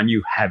weighing on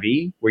you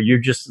heavy, where you're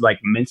just like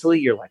mentally,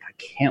 you're like, I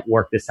can't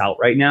work this out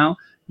right now.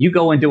 You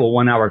go into a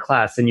 1-hour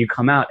class and you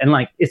come out and,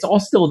 like, it's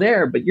all still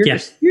there, but you're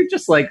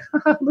just like,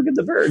 look at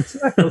the birds.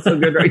 I feel so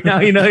good right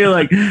now. You're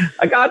like,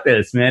 I got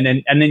this, man.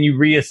 And then you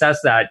reassess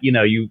that,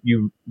 you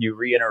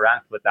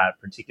re-interact with that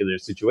particular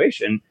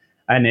situation,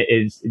 and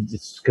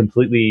it's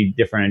completely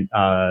different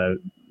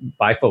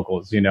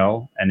bifocals,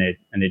 and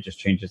it just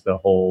changes the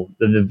whole,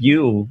 the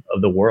view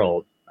of the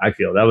world. I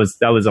feel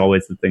that was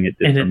always the thing it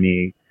did for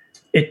me.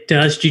 It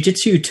does.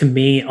 Jiu-jitsu to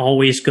me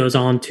always goes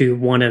on to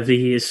one of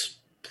these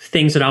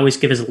things that I always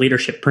give as a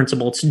leadership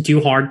principle. It's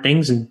do hard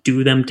things and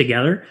do them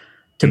together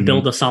to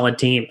build a solid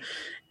team.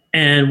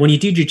 And when you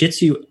do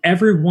jiu-jitsu,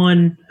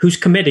 everyone who's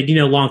committed,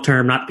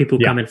 long-term, not the people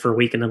who come in for a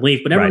week and then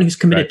leave, but everyone who's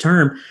committed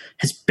term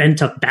has been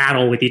to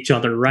battle with each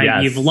other, right?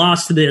 Yes. You've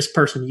lost to this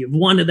person. You've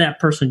won to that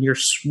person. You're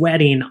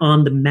sweating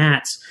on the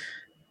mats.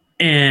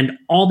 And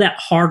all that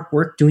hard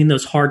work doing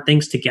those hard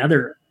things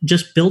together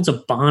just builds a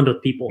bond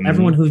with people. Mm-hmm.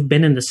 Everyone who's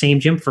been in the same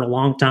gym for a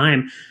long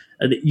time,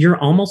 you're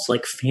almost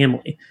like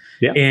family.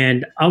 Yeah.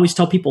 And I always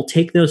tell people,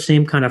 take those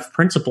same kind of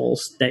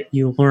principles that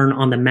you learn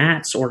on the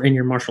mats or in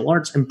your martial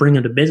arts and bring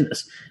them to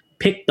business.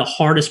 Pick the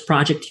hardest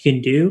project you can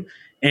do.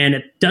 And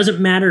it doesn't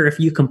matter if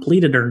you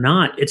complete it or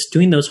not. It's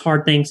doing those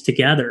hard things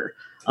together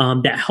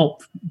that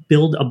help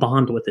build a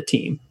bond with the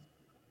team.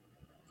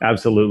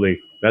 Absolutely.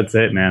 That's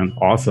it, man.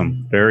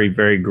 Awesome. Very,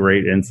 very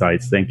great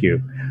insights. Thank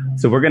you.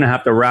 So we're going to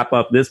have to wrap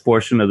up this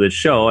portion of the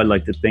show. I'd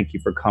like to thank you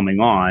for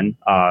coming on.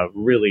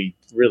 Really,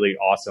 really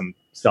awesome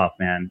stuff,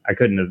 man. I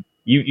couldn't have,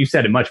 you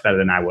said it much better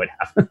than I would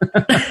have.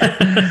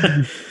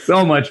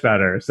 So much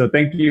better. So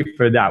thank you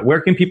for that.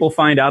 Where can people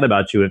find out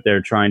about you if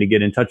they're trying to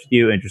get in touch with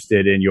you,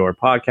 interested in your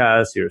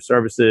podcast, your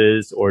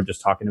services, or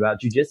just talking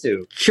about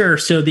jiu-jitsu? Sure.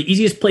 So the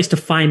easiest place to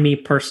find me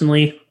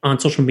personally on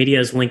social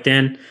media is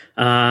LinkedIn.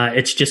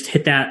 It's just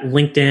hit that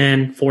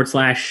LinkedIn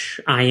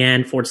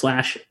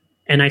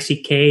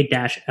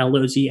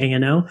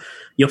 /IN/NICK-LOZANO.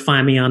 You'll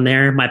find me on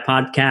there. My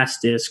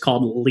podcast is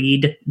called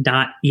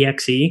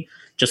Lead.exe.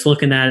 Just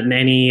looking at in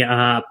any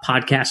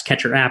podcast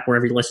catcher app,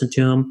 wherever you listen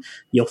to them,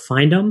 you'll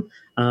find them.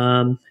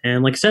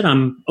 And like I said,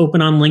 I'm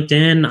open on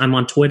LinkedIn. I'm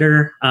on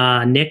Twitter,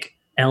 Nick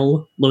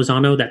L.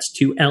 Lozano. That's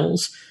 2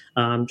 L's.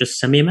 Just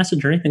send me a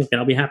message or anything.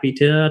 I'll be happy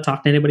to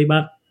talk to anybody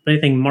about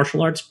anything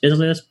martial arts,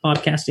 business,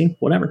 podcasting,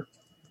 whatever.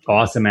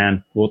 Awesome,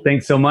 man. Well,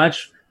 thanks so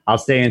much. I'll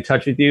stay in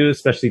touch with you,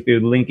 especially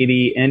through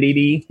Linkedy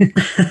Entity.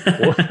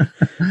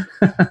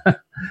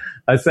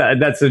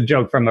 That's a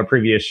joke from a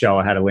previous show.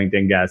 I had a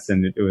LinkedIn guest,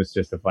 and it was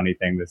just a funny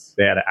thing.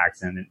 They had an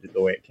accent, and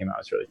the way it came out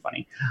was really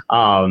funny.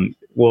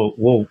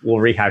 We'll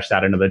rehash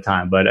that another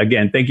time. But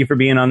again, thank you for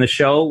being on the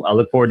show. I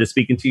look forward to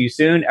speaking to you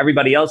soon.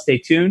 Everybody else, stay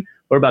tuned.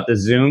 We're about to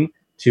zoom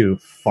to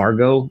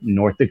Fargo,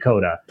 North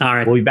Dakota. All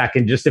right. We'll be back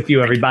in just a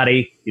few,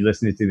 everybody. You're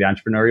listening to the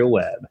Entrepreneurial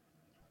Web.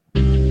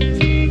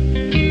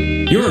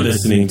 You're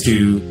listening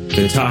to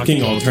the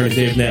Talking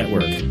Alternative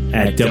Network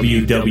at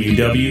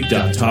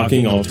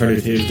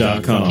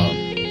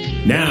www.talkingalternative.com.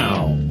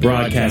 Now,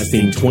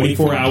 broadcasting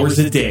 24 hours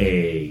a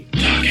day.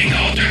 Talking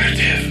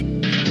Alternative.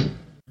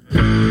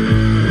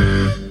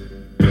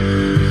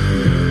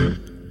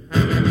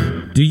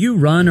 Do you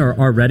run or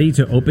are ready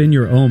to open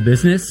your own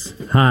business?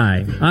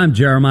 Hi, I'm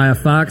Jeremiah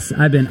Fox.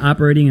 I've been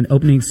operating and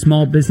opening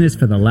small business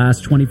for the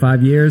last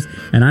 25 years,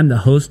 and I'm the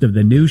host of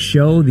the new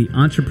show, The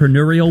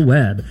Entrepreneurial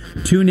Web.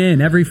 Tune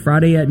in every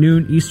Friday at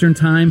noon Eastern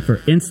Time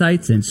for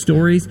insights and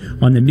stories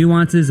on the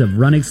nuances of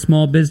running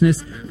small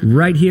business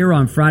right here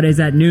on Fridays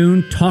at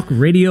noon,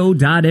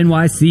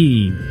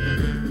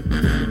 talkradio.nyc.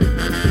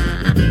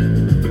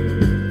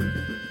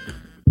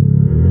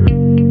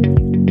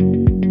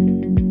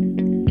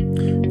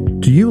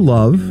 Do you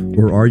love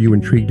or are you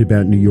intrigued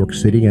about New York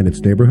City and its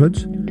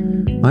neighborhoods?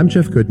 I'm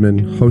Jeff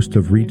Goodman, host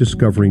of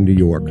Rediscovering New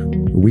York,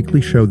 a weekly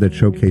show that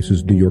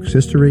showcases New York's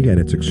history and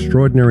its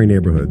extraordinary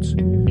neighborhoods.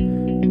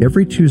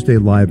 Every Tuesday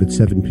live at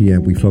 7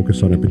 p.m., we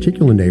focus on a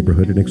particular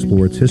neighborhood and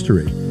explore its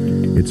history,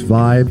 its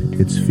vibe,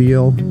 its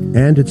feel,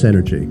 and its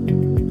energy.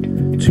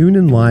 Tune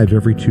in live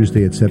every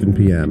Tuesday at 7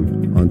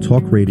 p.m. on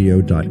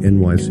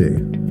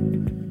talkradio.nyc.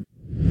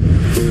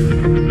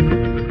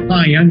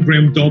 Hi, I'm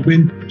Graham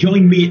Dobbin.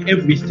 Join me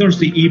every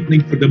Thursday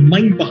evening for the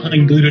Mind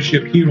Behind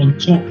Leadership here on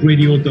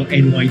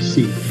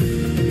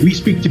talkradio.nyc. We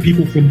speak to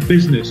people from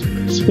business,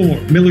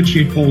 sport,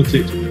 military and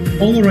politics,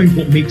 all around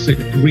what makes a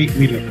great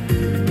leader.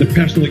 The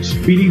personal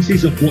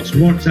experiences of what's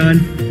worked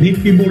and,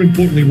 maybe more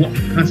importantly, what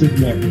hasn't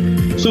worked.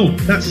 So,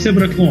 that's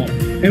 7 o'clock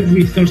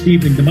every Thursday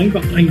evening, the Mind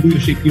Behind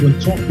Leadership here on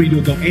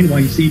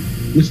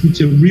talkradio.nyc. Listen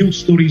to real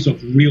stories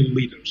of real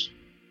leaders.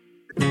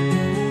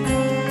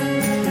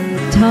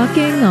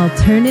 Talking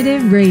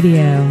Alternative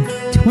Radio,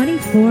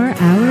 24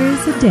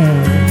 hours a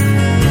day.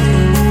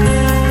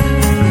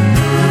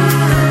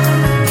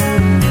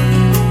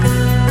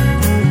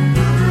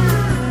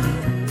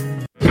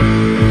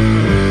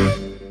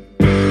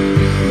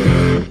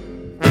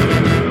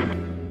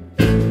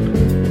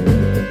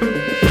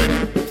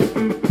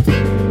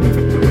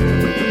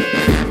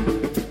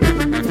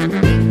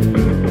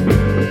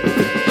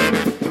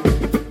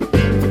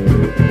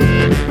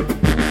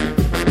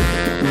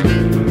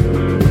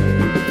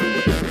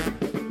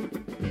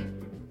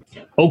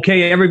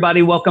 Okay,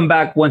 everybody, welcome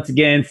back once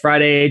again.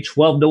 Friday,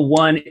 12 to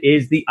 1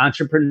 is the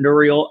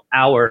Entrepreneurial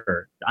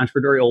Hour, the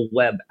Entrepreneurial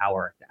Web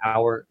Hour, the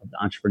hour of the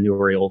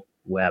Entrepreneurial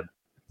Web.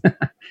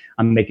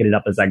 I'm making it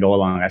up as I go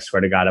along, I swear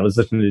to God. I was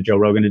listening to Joe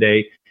Rogan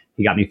today.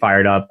 He got me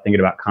fired up, thinking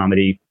about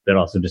comedy, but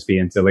also just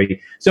being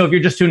silly. So if you're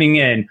just tuning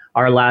in,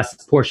 our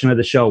last portion of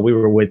the show, we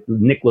were with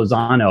Nick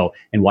Lozano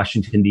in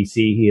Washington,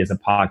 D.C. He is a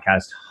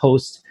podcast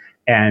host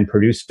and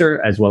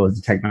producer, as well as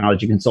a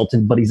technology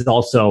consultant, but he's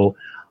also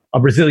a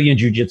Brazilian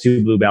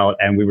Jiu-Jitsu blue belt,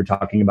 and we were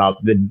talking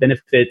about the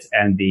benefits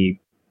and the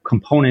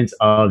components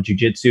of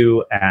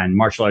Jiu-Jitsu and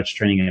martial arts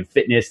training and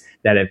fitness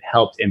that have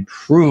helped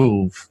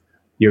improve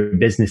your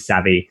business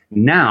savvy.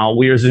 Now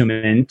we are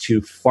zooming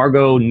into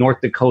Fargo, North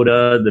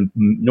Dakota, the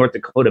North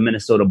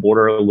Dakota-Minnesota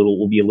border.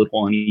 Will be a little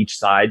on each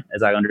side,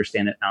 as I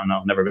understand it. I don't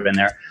know, never been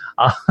there.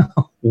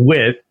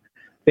 With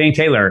Thane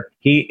Taylor.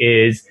 He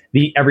is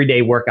the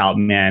everyday workout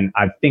man.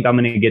 I think I'm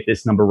going to get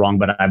this number wrong,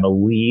 but I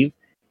believe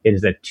it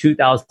is a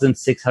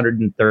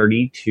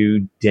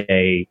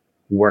 2,632-day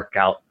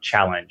workout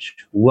challenge.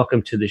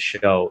 Welcome to the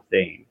show,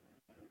 Thane.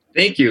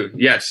 Thank you.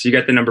 Yes, you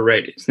got the number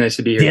right. It's nice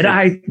to be here. Did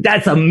I?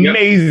 That's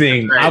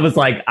amazing. Yep. Right. I was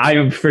like, I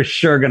am for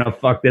sure going to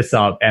fuck this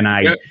up. And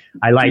I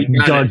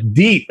dug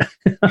deep.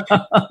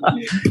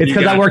 It's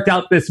because I worked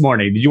out this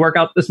morning. Did you work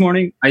out this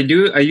morning? I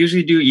do. I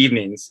usually do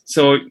evenings.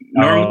 So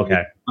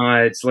normally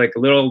it's like a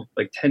little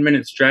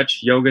 10-minute stretch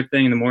yoga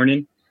thing in the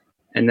morning.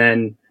 And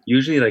then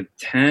usually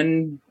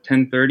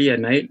 10:30 at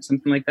night,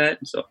 something like that.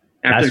 So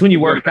that's when you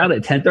work out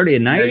at 10:30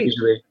 at night? Yeah,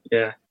 usually,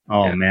 yeah.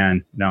 Oh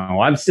man,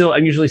 no, I'm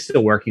usually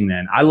still working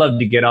then. I love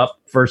to get up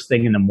first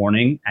thing in the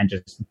morning and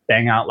just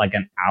bang out like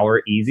an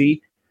hour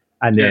easy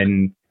and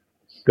then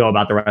go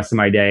about the rest of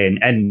my day.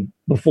 And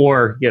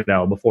before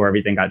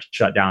everything got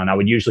shut down, I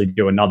would usually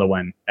do another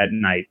one at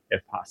night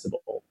if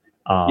possible.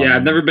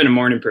 I've never been a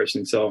morning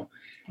person, so.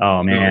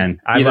 Oh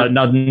man, I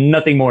love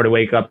nothing more to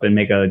wake up and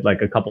make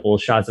a couple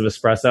of shots of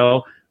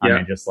espresso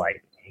and just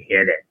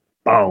hit it,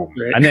 boom,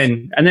 right.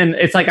 and then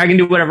it's like I can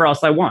do whatever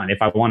else I want.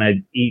 If I want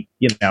to eat,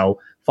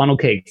 funnel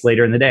cakes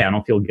later in the day, I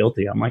don't feel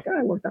guilty. I'm like,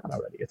 I worked out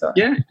already. It's all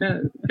right.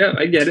 Yeah,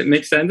 I get it.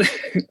 Makes sense.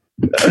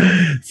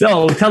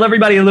 So tell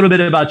everybody a little bit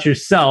about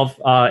yourself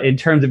in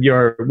terms of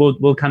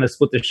we'll kind of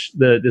split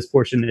this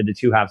portion into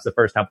two halves. The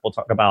first half, we'll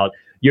talk about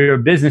your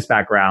business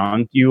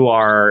background. You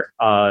are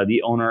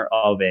the owner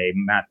of a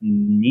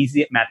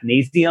Mathnasium.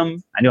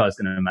 I knew I was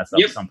going to mess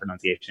up some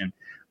pronunciation.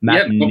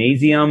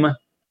 Mathnasium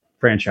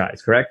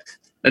franchise, correct?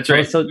 That's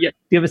right. So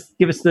give us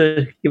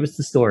the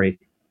story.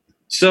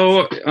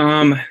 So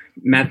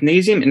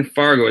Mathnasium in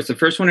Fargo. It's the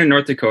first one in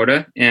North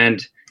Dakota,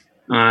 and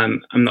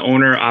I'm the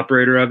owner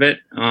operator of it.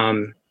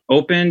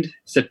 Opened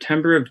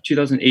September of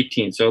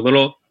 2018, so a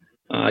little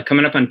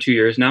coming up on 2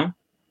 years now,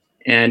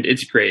 and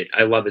it's great.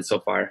 I love it so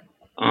far.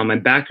 My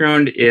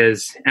background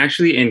is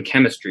actually in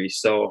chemistry,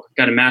 so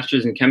got a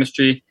master's in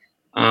chemistry,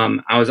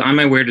 I was on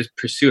my way to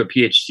pursue a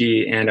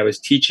PhD, and I was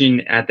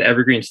teaching at the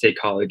Evergreen State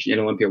College in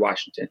Olympia,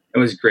 Washington. It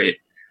was great.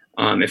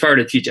 If I were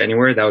to teach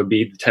anywhere, that would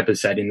be the type of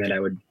setting that I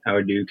would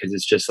do, because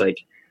it's just like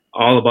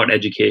all about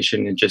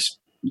education, and just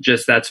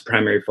that's the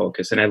primary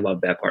focus, and I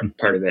love that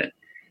part of it.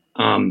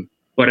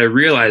 But I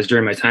realized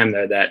during my time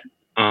there that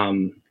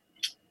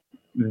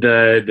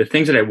the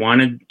things that I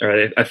wanted,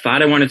 or I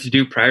thought I wanted to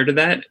do prior to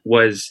that,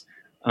 was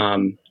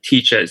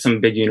teach at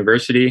some big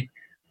university.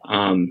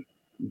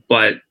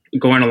 But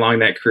going along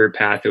that career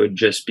path, it would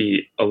just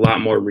be a lot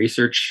more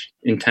research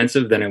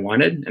intensive than I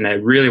wanted. And I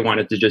really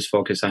wanted to just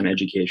focus on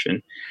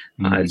education.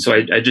 So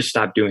I just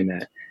stopped doing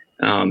that.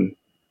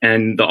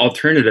 And the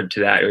alternative to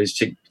that was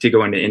to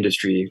go into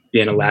industry,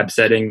 be in a lab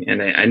setting. And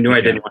I knew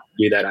I didn't want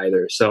to do that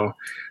either. So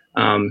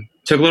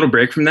took a little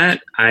break from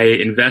that. I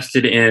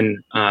invested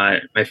in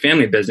my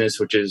family business,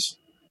 which is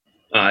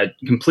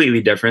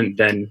completely different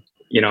than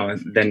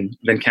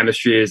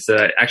chemistry. Is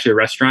actually a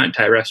restaurant,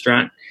 Thai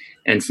restaurant.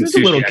 And some There's a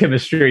little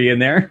chemistry in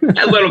there.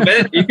 A little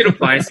bit. You can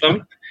apply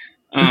some.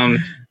 But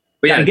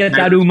yeah, get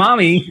that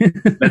umami.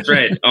 That's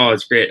right. Oh,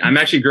 it's great. I'm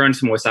actually growing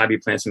some wasabi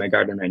plants in my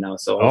garden right now.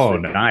 So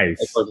nice.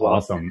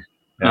 Awesome.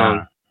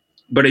 Yeah.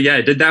 But yeah,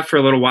 I did that for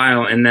a little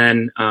while. And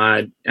then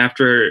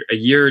after a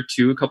year or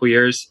two, a couple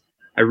years,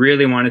 I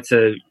really wanted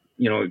to,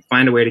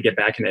 find a way to get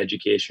back into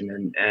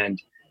education.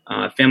 And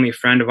a family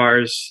friend of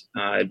ours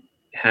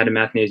had a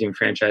Mathnasium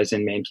franchise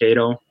in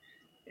Mankato,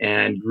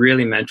 and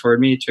really mentored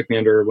me, took me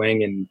under her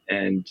wing,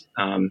 and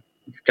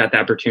got the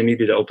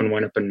opportunity to open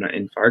one up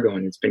in Fargo,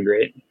 and it's been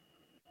great.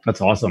 That's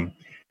awesome.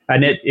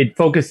 And it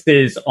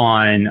focuses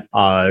on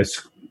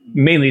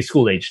mainly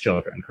school-age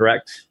children,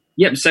 correct?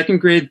 Yep, second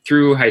grade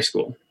through high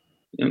school.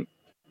 Yep.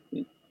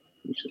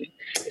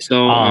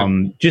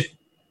 So just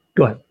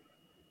go ahead.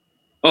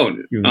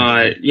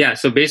 Yeah.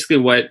 So basically,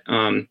 what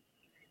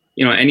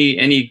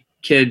any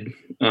kid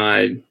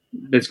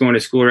that's going to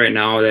school right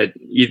now that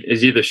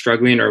is either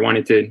struggling or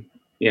wanting to,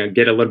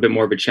 get a little bit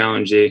more of a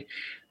challenge, they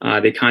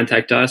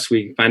contact us.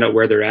 We find out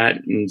where they're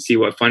at and see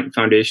what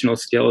foundational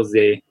skills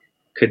they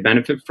could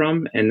benefit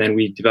from, and then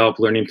we develop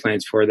learning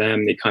plans for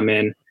them. They come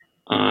in,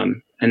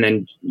 and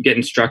then get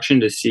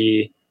instruction to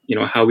see,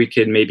 how we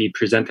could maybe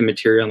present the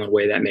material in a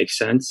way that makes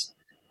sense,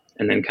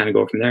 and then kind of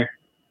go from there.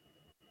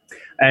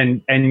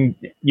 And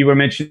you were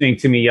mentioning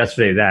to me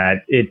yesterday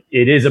that it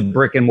is a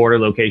brick and mortar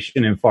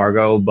location in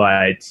Fargo,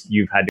 but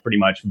you've had pretty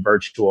much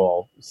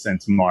virtual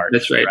since March.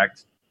 That's right.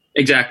 Correct?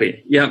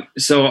 Exactly. Yep.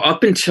 So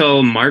up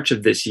until March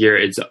of this year,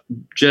 it's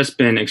just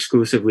been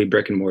exclusively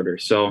brick and mortar.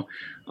 So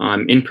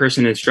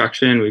in-person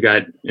instruction, we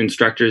got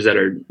instructors that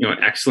are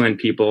excellent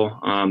people.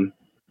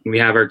 We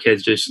have our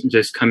kids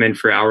just come in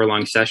for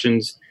hour-long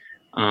sessions.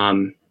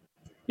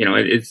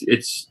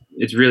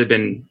 It's really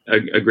been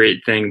a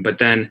great thing. But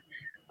then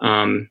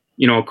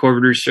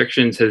COVID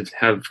restrictions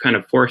have kind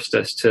of forced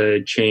us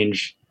to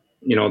change,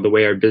 the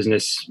way our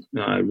business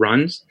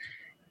runs.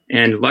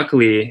 And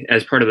luckily,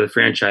 as part of the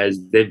franchise,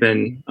 they've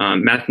been,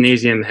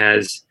 Mathnasium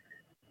has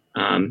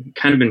kind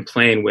of been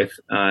playing with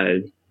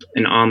an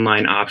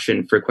online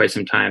option for quite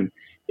some time.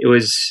 It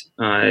was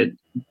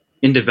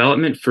in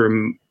development for,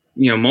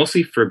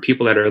 mostly for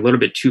people that are a little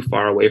bit too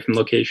far away from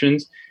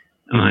locations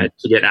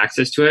to get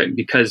access to it,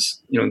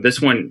 because,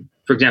 this one,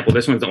 for example,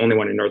 this one's the only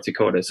one in North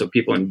Dakota. So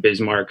people in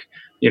Bismarck,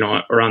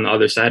 or on the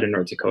other side of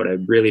North Dakota,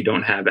 really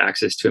don't have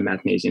access to a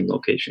Mathnasium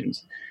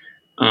locations.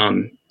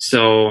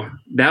 So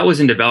that was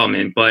in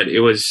development, but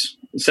it was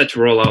set to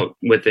roll out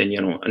within,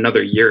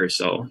 another year or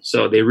so.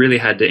 So they really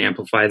had to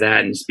amplify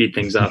that and speed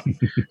things up.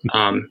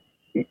 Throughout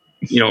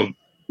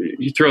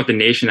the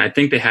nation, I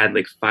think they had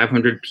like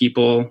 500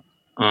 people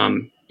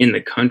in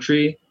the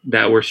country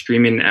that were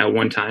streaming at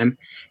one time.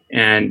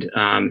 And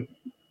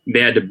they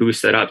had to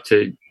boost that up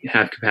to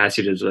have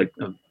capacity to like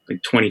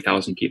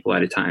 20,000 people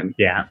at a time.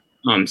 Yeah.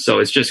 So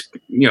it's just,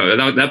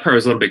 that part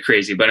was a little bit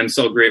crazy, but I'm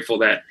so grateful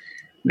that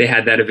they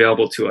had that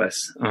available to us.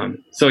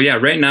 So yeah,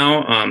 right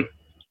now,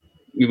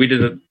 we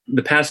did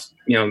the past,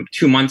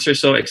 2 months or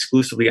so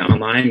exclusively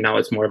online. Now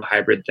it's more of a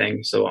hybrid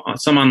thing. So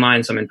some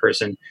online, some in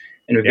person,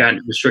 and we've got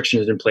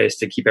restrictions in place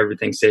to keep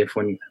everything safe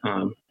when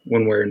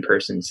we're in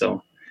person.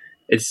 So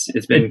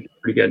it's been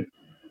pretty good.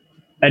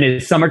 And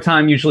is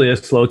summertime usually a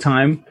slow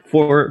time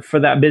for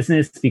that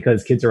business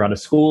because kids are out of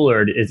school,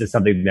 or is it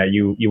something that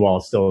you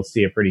all still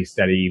see a pretty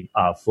steady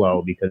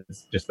flow because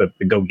just the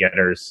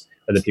go-getters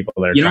are the people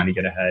that are trying to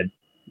get ahead?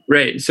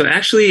 Right. So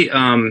actually,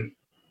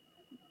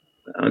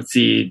 let's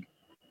see,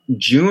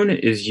 June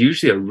is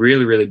usually a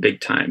really, really big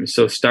time.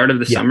 So start of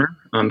the summer,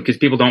 because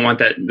people don't want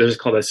that. They're just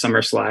called a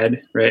summer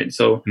slide, right?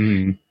 So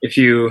if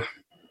you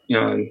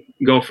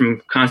go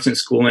from constant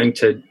schooling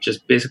to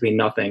just basically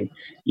nothing,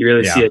 you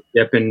really see a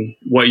dip in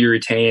what you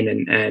retain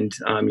and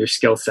your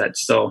skill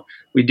sets. So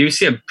we do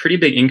see a pretty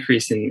big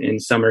increase in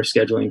summer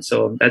scheduling.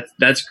 So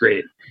that's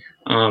great.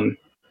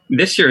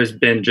 This year has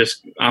been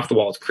just off the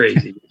walls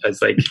crazy because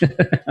the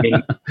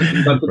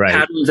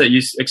patterns that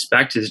you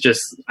expect is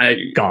just, I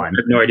have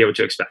no idea what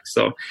to expect.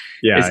 So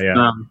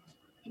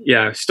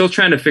still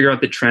trying to figure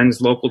out the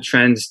trends. Local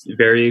trends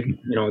vary,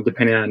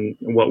 depending on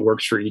what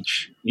works for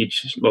each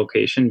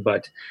location.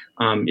 But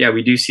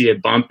we do see a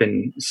bump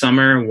in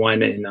summer,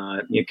 one in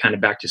kind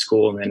of back to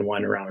school, and then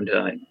one around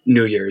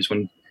New Year's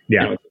when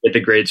get the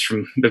grades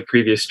from the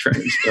previous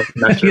trends. So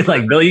you're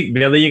like,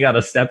 Billy, you got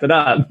to step it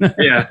up.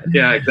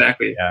 yeah,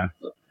 exactly.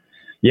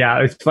 Yeah,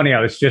 it's funny. I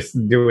was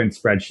just doing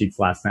spreadsheets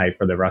last night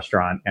for the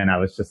restaurant, and I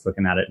was just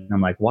looking at it, and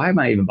I'm like, why am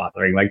I even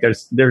bothering? Like,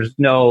 there's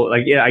no,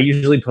 like, I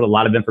usually put a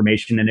lot of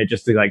information in it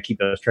just to like keep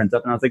those trends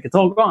up, and I was like, it's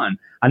all gone.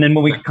 And then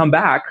when we come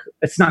back,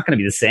 it's not going to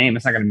be the same.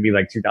 It's not going to be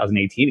like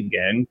 2018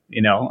 again.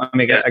 I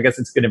mean, I guess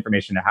it's good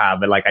information to have,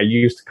 but like I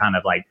used to kind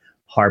of like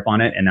harp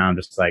on it, and now I'm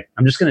just like,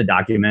 I'm just going to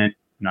document.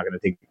 I'm not going to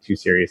take it too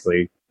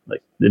seriously.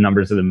 Like the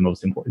numbers are the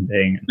most important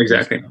thing.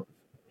 Exactly.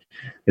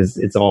 Because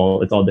it's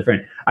all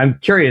different. I'm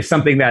curious,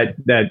 something that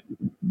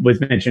was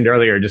mentioned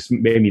earlier just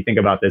made me think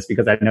about this,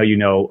 because I know you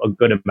know a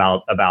good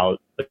amount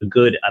about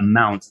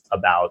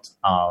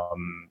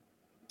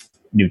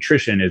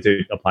nutrition as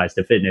it applies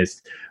to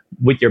fitness.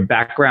 With your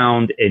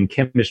background in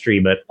chemistry,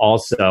 but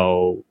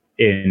also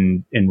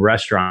in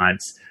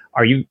restaurants,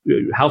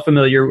 how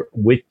familiar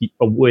with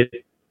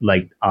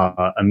like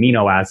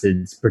amino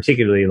acids,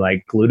 particularly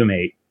like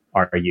glutamate,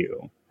 are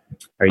you?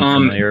 Are you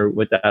familiar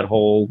with that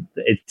whole?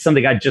 It's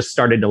something I just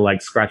started to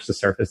like scratch the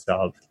surface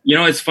of.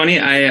 It's funny.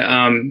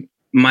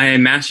 My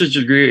master's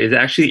degree is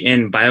actually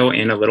in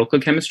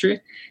bioanalytical chemistry,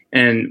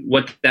 and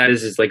what that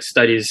is like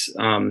studies,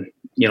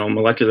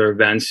 molecular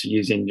events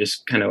using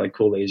just kind of like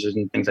cool lasers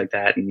and things like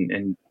that,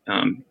 and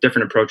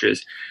different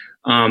approaches.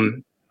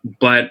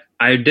 But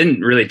I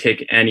didn't really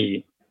take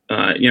any.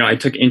 I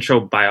took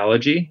intro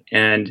biology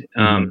and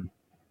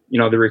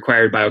the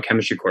required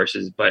biochemistry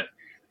courses, but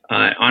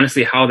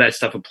honestly, how that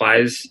stuff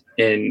applies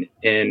in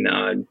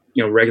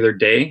regular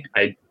day,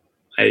 it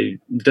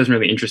doesn't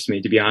really interest me,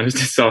 to be honest.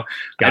 So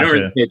Gotcha. I don't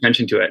really pay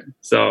attention to it.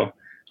 So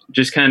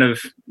just kind of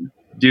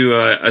do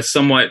a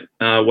somewhat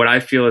what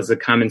I feel is a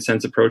common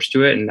sense approach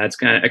to it, and I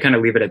kind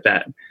of leave it at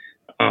that.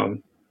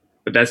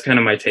 But that's kind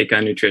of my take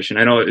on nutrition.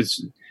 I know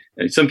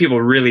some people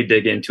really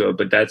dig into it,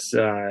 but that's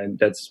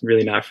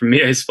really not for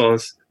me, I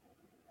suppose.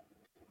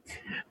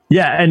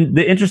 Yeah, and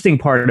the interesting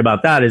part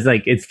about that is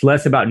like it's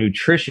less about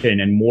nutrition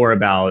and more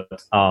about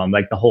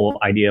like the whole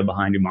idea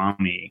behind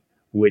umami,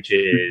 which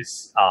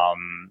is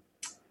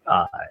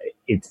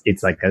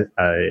it's like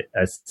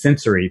a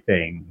sensory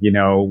thing,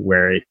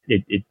 where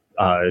it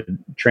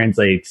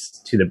translates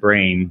to the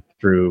brain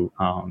through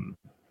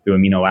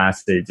amino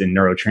acids and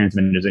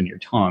neurotransmitters in your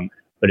tongue,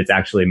 but it's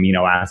actually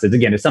amino acids.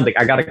 Again, it's something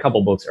I got a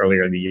couple books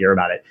earlier in the year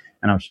about it,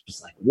 and I was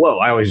just like, whoa!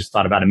 I always just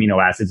thought about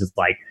amino acids as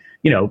like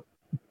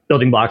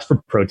building blocks for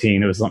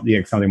protein. It was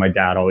something my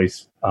dad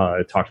always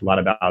talked a lot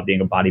about, being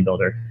a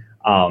bodybuilder.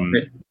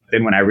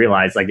 Then when I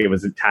realized like it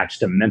was attached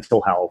to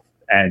mental health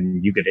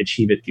and you could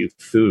achieve it through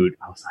food,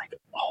 I was like,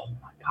 oh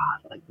my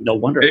God, like no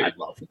wonder I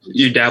love it.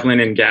 You dabbling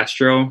in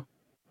gastro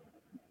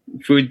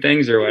food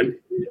things or what?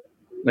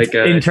 Like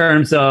in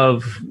terms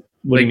of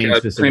what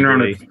like playing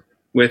around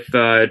with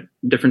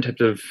different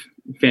types of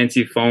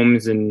fancy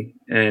foams and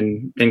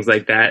things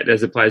like that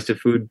as applies to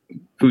food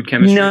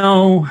chemistry?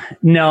 No,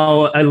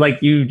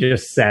 like you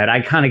just said, I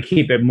kind of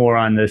keep it more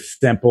on the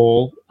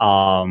simple,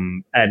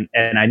 and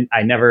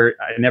I never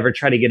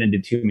try to get into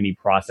too many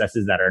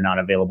processes that are not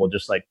available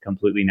just like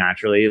completely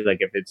naturally. Like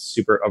if it's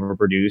super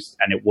overproduced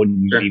and it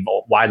wouldn't be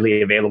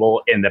widely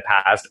available in the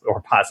past or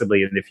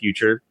possibly in the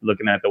future,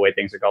 looking at the way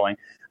things are going,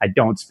 I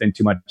don't spend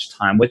too much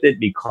time with it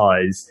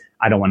because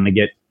I don't want to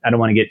get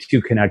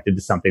too connected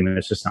to something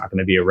that's just not going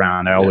to be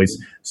around. I always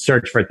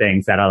search for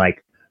things that are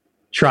like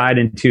tried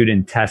and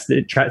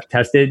tested,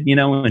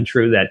 and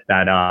true that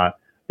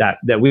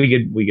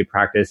we could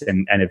practice.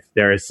 And if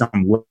there is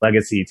some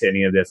legacy to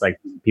any of this, like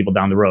people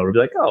down the road will be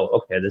like, oh,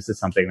 okay, this is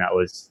something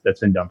that's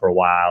been done for a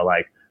while.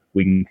 Like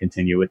we can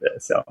continue with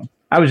this. So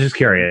I was just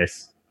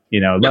curious,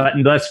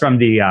 less from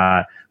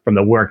the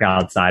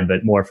workout side,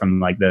 but more from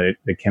like the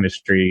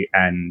chemistry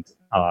and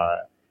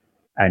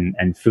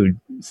food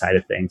side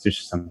of things. It's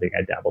just something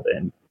I dabbled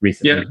in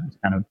recently. Yeah. It's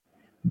kind of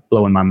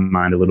blowing my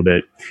mind a little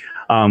bit.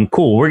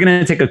 Cool. We're going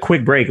to take a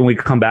quick break, and when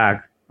we come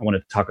back, I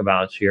want to talk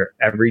about your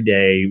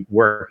everyday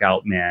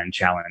workout man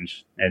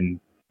challenge and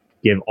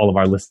give all of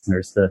our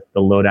listeners the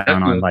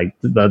lowdown on like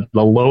the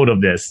load of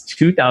this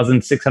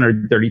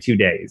 2,632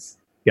 days.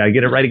 You got to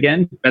get it right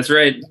again. That's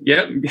right.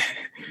 Yep.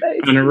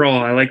 On a roll.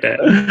 I like that.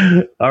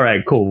 All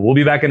right, cool. We'll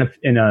be back in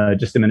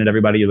just a minute,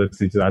 everybody. You're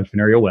listening to the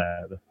Entrepreneurial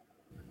Web.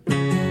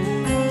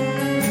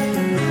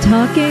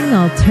 Talking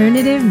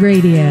Alternative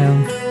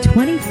Radio,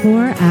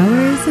 24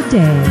 hours a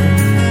day.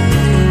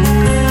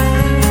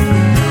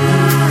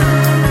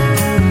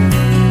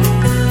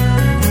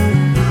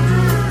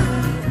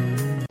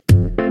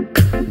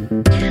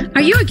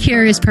 Are you a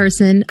curious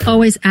person,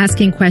 always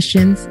asking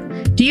questions?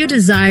 Do you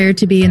desire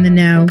to be in the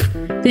know?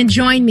 Then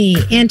join me,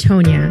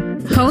 Antonia,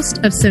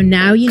 host of So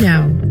Now You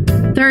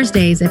Know,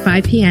 Thursdays at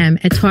 5 p.m.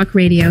 at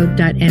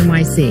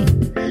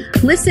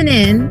talkradio.nyc. Listen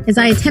in as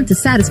I attempt to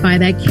satisfy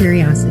that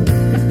curiosity.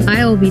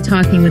 I will be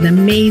talking with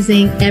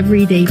amazing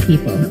everyday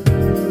people.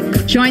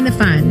 Join the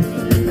fun.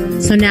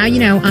 So Now You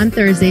Know on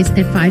Thursdays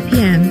at 5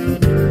 p.m.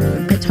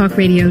 at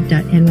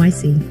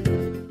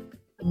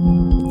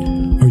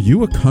talkradio.nyc. Are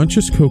you a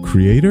conscious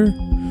co-creator?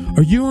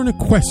 Are you on a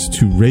quest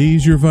to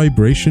raise your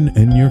vibration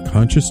and your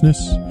consciousness?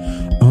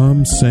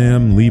 I'm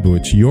Sam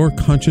Leibowitz, your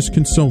conscious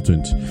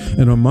consultant,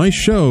 and on my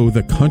show,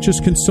 The Conscious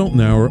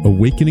Consultant Hour,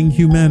 Awakening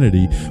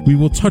Humanity, we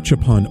will touch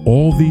upon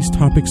all these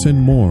topics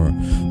and more.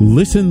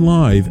 Listen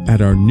live at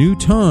our new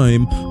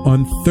time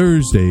on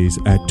Thursdays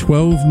at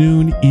 12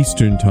 noon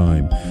Eastern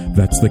Time.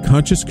 That's The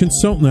Conscious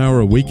Consultant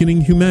Hour,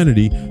 Awakening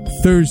Humanity,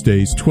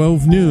 Thursdays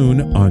 12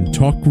 noon on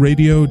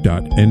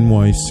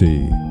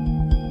talkradio.nyc.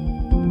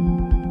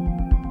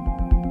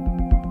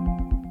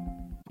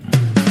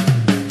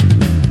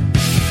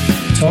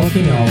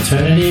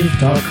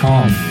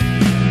 TalkingAlternative.com.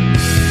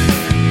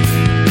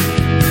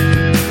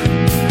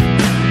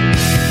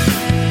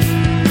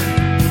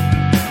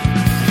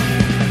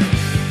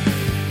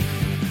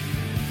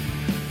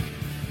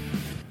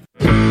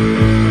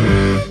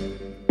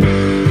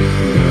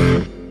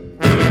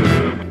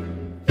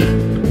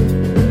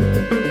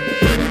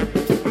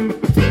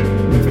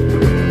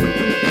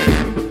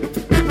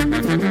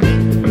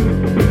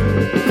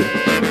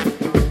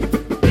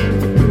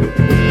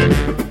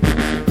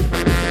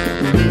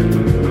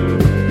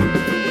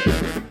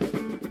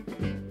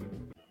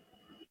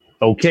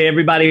 Okay,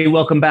 everybody,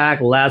 welcome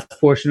back. Last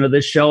portion of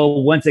the show.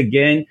 Once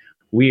again,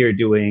 we are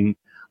doing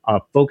a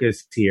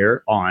focus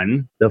here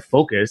on the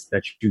focus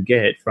that you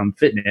get from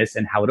fitness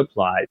and how it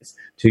applies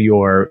to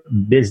your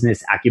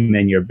business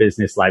acumen, your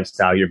business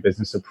lifestyle, your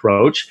business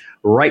approach.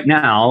 Right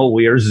now,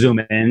 we are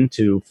zooming in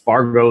to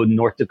Fargo,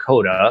 North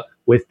Dakota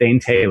with Thane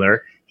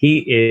Taylor. He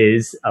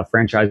is a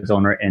franchise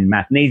owner in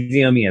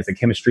Mathnasium. He has a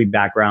chemistry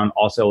background,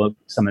 also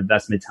some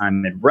investment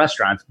time in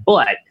restaurants,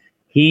 but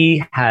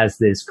he has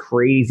this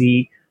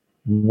crazy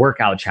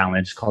workout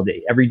challenge called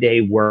the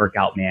Everyday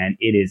Workout Man.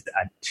 It is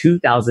a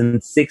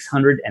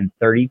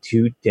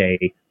 2,632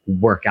 day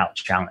workout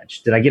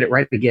challenge. Did I get it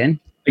right again?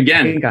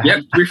 Yep.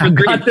 I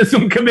got this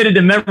one committed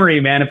to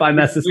memory, man. If I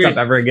mess this up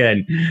ever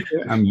again,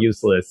 I'm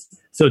useless.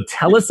 So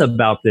tell us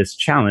about this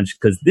challenge,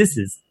 because this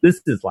is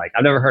like,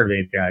 I've never heard of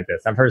anything like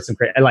this. I've heard some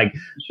crazy, like,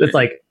 it's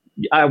like,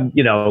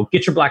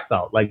 get your black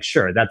belt. Like,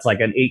 sure, that's like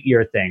an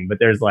 8-year thing, but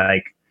there's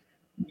like,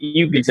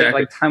 you can take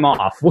like time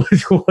off.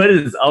 What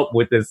is up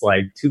with this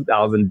like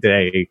 2,000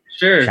 day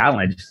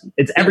challenge?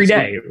 It's every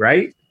day,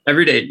 right?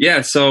 Every day.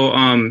 Yeah. So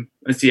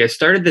let's see. I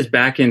started this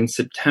back in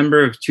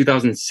September of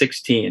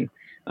 2016.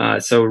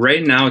 So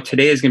right now,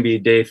 today is going to be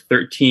day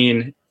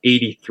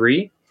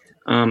 1383,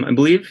 I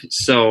believe.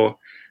 So,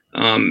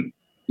 so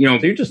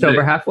you're just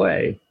over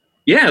halfway.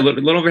 Yeah, a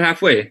little over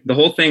halfway. The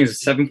whole thing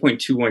is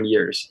 7.21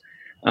 years.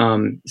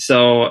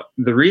 So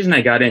the reason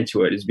I got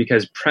into it is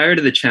because prior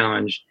to the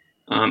challenge,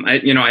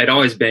 I'd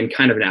always been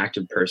kind of an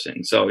active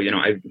person. So,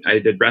 I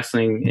did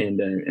wrestling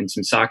and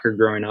some soccer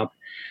growing up.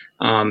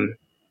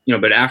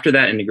 But after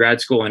that into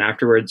grad school and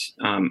afterwards,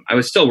 I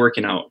was still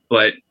working out,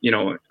 but,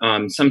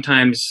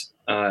 sometimes,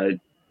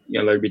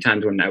 there'd be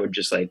times when I would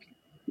just like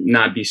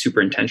not be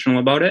super intentional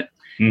about it.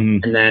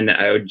 Mm-hmm. And then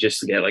I would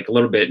just get like a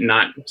little bit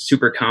not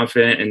super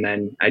confident, and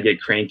then I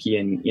get cranky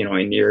and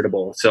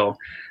irritable. So,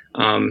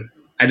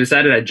 I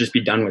decided I'd just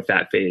be done with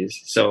that phase.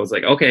 So I was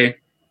like, okay,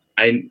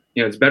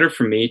 it's better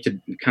for me to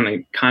kind of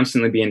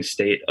constantly be in a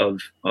state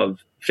of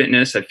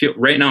fitness. I feel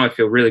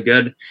really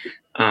good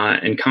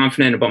and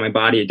confident about my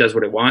body. It does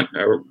what I want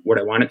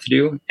it to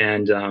do.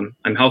 And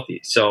I'm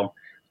healthy. So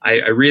I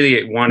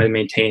really want to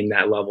maintain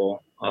that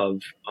level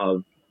of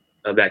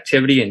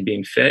activity and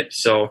being fit.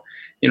 So,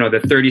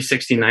 the 30,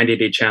 60, 90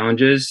 day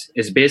challenges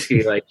is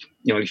basically like,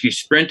 if you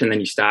sprint and then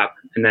you stop,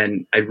 and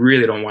then I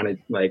really don't want to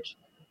like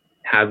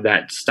have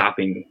that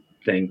stopping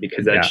thing,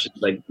 because that just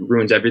like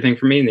ruins everything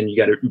for me. And then you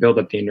got to build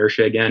up the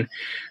inertia again.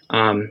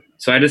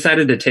 So I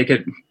decided to take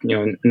it,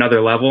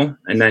 another level,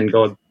 and then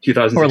go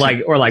 2000 or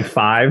like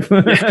 5. Do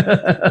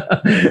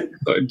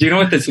you know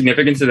what the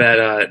significance of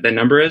that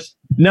number is?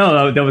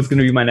 No, that was going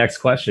to be my next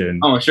question.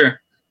 Oh, sure.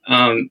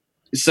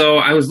 So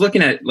I was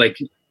looking at like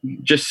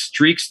just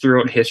streaks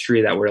throughout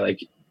history that were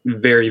like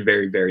very,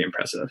 very, very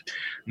impressive.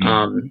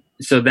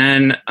 So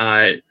then,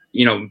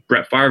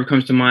 Brett Favre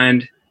comes to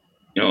mind.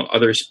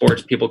 Other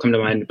sports people come to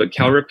mind, but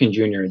Cal Ripken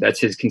Jr., that's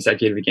his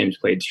consecutive games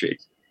played streak.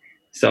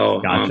 So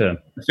gotcha.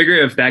 I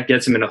figure if that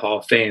gets him into Hall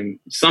of Fame,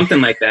 something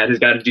like that has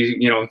got to do,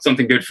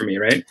 something good for me,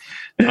 right?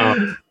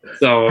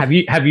 So have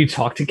you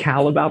talked to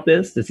Cal about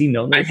this? Does he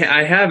know this?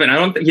 I haven't. I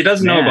don't think he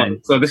doesn't know about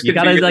it. So this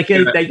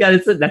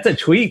that's a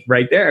tweet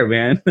right there,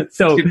 man.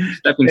 So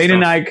Dane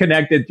and I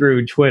connected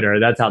through Twitter.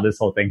 That's how this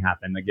whole thing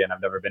happened. Again,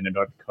 I've never been to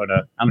North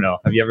Dakota. I don't know.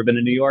 Have you ever been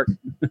to New York?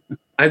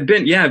 I've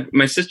been. Yeah,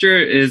 my sister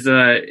is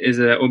a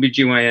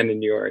OBGYN in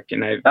New York,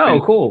 and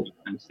cool.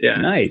 Yeah,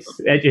 nice.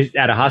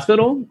 At a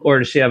hospital, or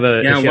does she have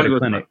a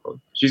clinic?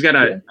 She's got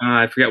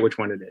I forget which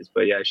one it is,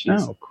 but yeah,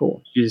 she's. Oh,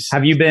 cool.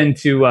 Have you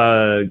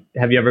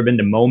ever been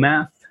to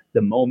MoMath, the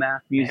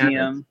MoMath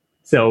Museum?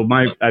 So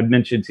I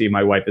mentioned to you,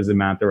 my wife is a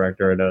math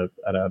director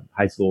at a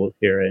high school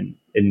here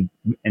in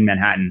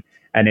Manhattan,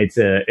 and it's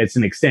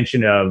an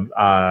extension of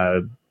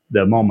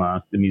the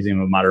MoMA, the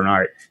Museum of Modern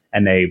Art,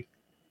 and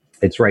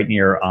it's right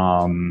near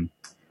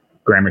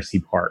Gramercy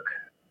Park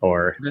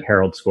or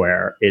Herald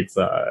Square. It's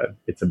a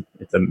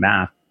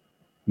math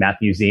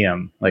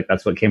museum. Like,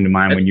 that's what came to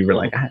mind when you were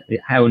like,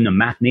 I own a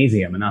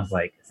mathnasium, and I was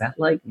like, is that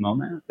like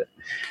MoMA?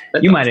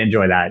 You might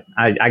enjoy that.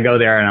 I go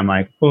there and I'm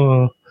like,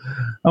 oh,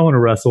 I want to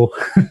wrestle.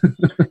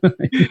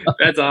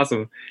 That's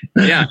awesome.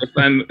 Yeah,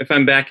 if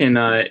I'm back in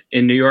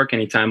New York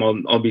anytime,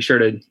 I'll be sure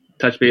to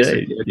touch base.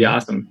 It'd be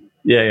awesome.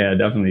 Yeah,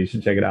 definitely. You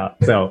should check it out.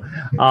 So,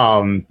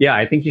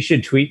 I think you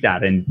should tweet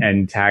that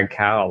and tag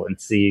Cal and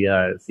see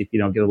if you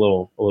don't get a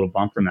little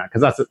bump from that,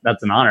 because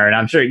that's an honor, and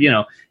I'm sure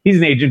he's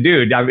an aged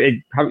dude.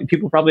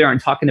 People probably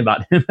aren't talking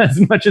about him as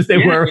much as they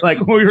were like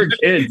when we were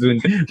kids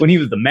when he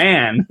was the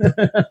man.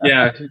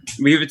 Yeah,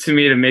 leave it to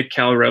me to make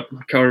Cal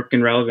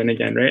Ripken relevant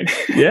again, right?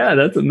 Yeah,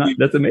 that's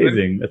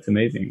amazing. That's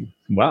amazing.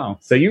 Wow.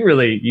 So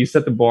you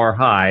set the bar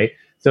high.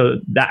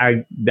 So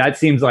that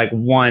seems like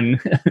one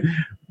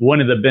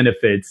of the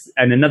benefits.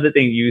 And another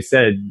thing you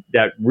said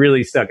that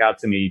really stuck out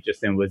to me just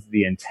then was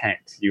the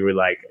intent. You were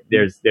like,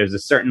 there's a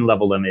certain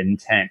level of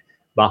intent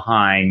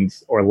behind,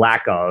 or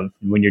lack of,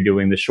 when you're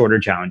doing the shorter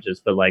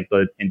challenges, but like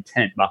the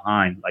intent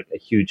behind like a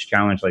huge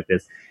challenge like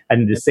this.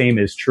 And the same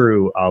is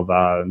true of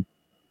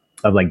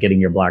like getting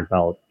your black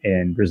belt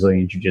in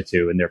Brazilian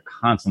Jiu-Jitsu. And they're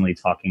constantly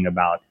talking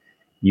about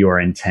your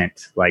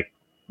intent. Like,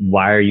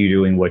 why are you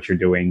doing what you're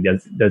doing?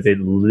 Does it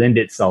lend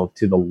itself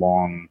to the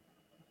long,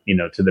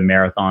 to the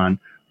marathon,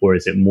 or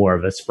is it more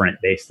of a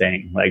sprint based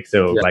thing? Like,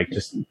 so like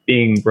just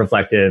being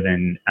reflective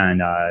and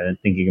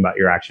thinking about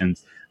your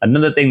actions.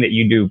 Another thing that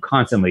you do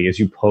constantly is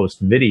you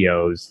post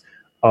videos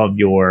of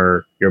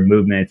your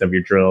movements, of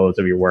your drills,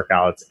 of your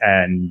workouts.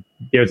 And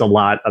there's a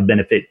lot of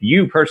benefit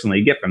you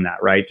personally get from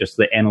that, right? Just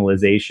the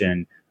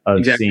analyzation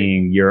of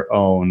seeing your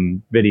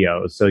own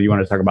videos. So you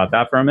want to talk about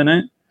that for a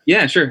minute?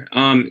 Yeah, sure.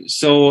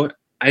 So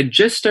I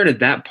just started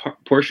that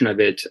portion of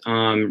it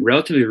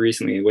relatively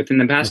recently, within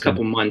the past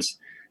couple months,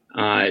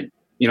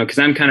 because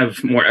I'm kind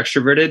of more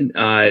extroverted.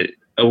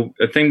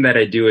 A thing that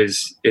I do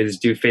is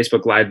do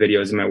Facebook Live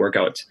videos in my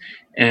workouts.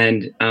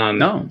 And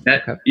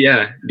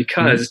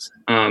because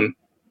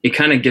it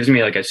kind of gives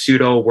me like a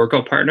pseudo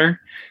workout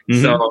partner.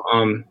 Mm-hmm.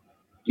 So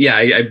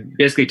I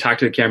basically talk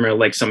to the camera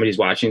like somebody's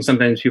watching.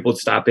 Sometimes people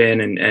stop in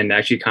and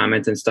actually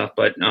comment and stuff,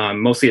 but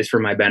mostly it's for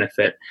my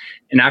benefit.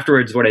 And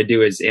afterwards, what I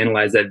do is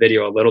analyze that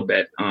video a little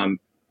bit.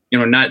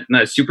 Not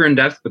super in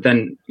depth, but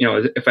then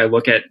if I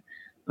look at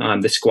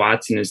the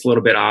squats and it's a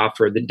little bit off,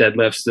 or the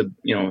deadlifts,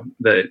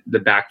 the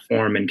back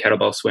form and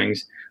kettlebell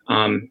swings,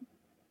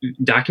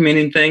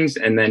 documenting things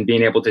and then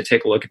being able to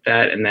take a look at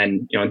that and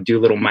then do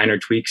little minor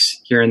tweaks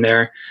here and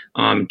there.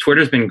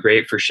 Twitter's been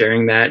great for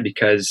sharing that,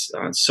 because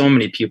so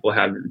many people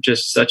have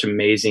just such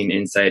amazing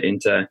insight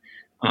into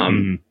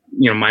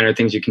minor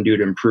things you can do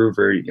to improve,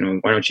 or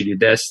why don't you do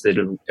this,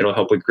 it'll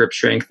help with grip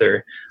strength,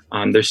 or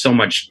there's so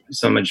much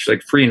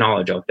like free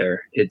knowledge out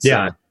there. It's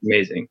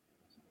amazing.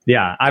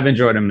 Yeah, I've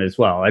enjoyed him as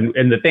well.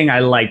 And the thing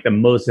I like the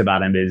most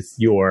about him is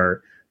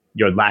your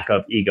lack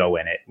of ego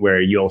in it, where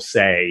you'll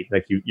say,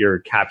 like, your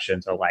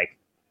captions are like,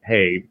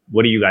 hey,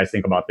 what do you guys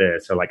think about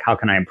this? Or like, how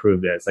can I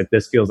improve this? Like,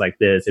 this feels like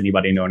this.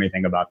 Anybody know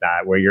anything about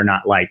that? Where you're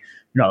not like,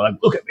 like,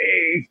 look at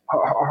me.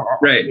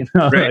 Right.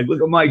 Like,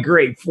 look at my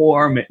great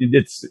form.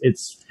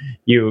 It's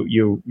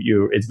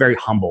very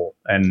humble.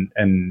 And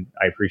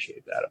I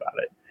appreciate that about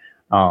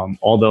it.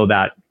 Although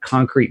that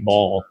concrete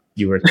ball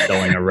you were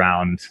throwing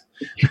around.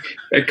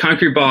 A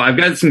concrete ball. I've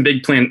got some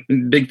big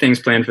things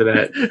planned for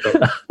that. So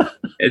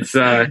it's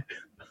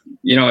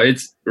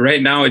it's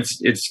right now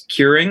it's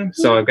curing.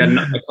 So I've got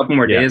a couple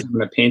more days. I'm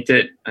going to paint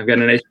it. I've got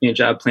a nice paint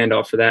job planned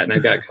out for that, and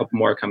I've got a couple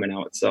more coming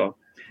out. So,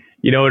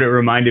 what it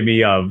reminded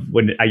me of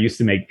when I used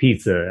to make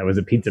pizza. I was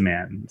a pizza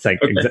man. It's like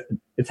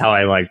it's how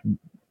I like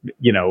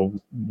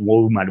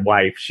woo my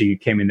wife. She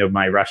came into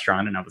my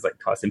restaurant and I was like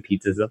tossing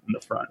pizzas up in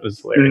the front. It was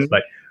hilarious,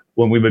 but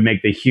when we would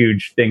make the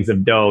huge things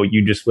of dough,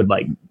 you just would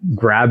like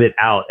grab it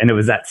out, and it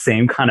was that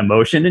same kind of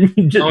motion. And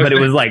but it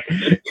was like,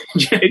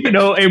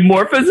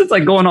 amorphous. It's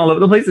like going all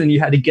over the place, and you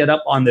had to get it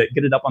up on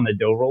the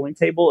dough rolling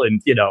table,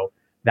 and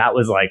that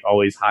was like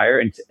always higher.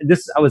 And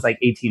I was like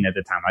 18 at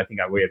the time. I think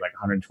I weighed like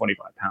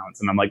 125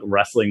 pounds, and I'm like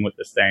wrestling with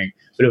this thing.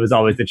 But it was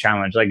always the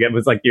challenge. Like, it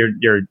was like your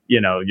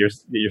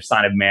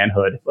sign of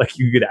manhood. Like,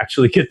 you could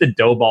actually get the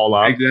dough ball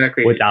up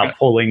without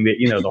pulling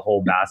the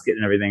whole basket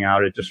and everything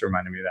out. It just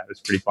reminded me of that. It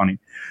was pretty funny.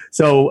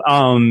 So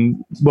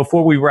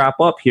before we wrap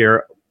up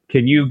here,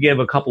 can you give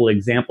a couple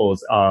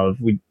examples of,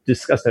 we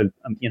discussed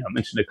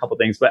mentioned a couple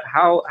things, but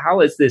how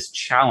has this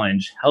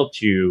challenge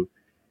helped you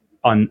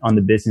on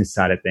the business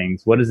side of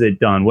things? What has it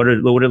done? What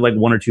are like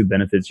one or two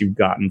benefits you've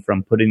gotten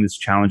from putting this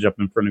challenge up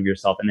in front of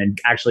yourself and then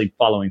actually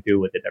following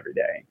through with it every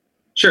day?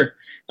 Sure.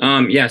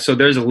 So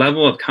there's a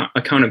level of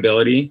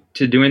accountability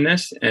to doing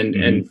this.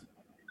 And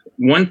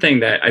one thing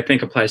that I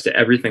think applies to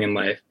everything in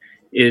life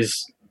is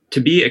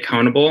to be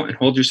accountable and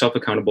hold yourself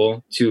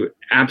accountable to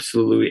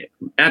absolutely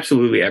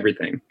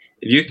everything.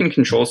 If you can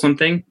control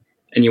something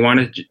and you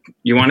want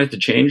it to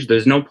change,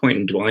 there's no point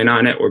in dwelling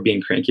on it or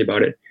being cranky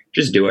about it.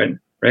 Just do it,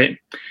 right?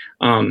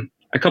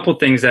 A couple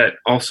things that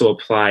also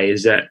apply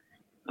is that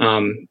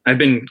I've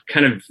been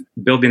kind of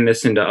building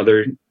this into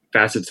other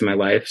facets of my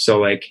life. So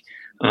like,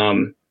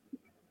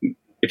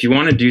 if you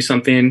want to do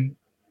something,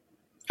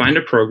 find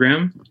a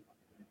program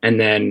and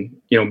then,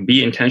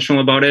 be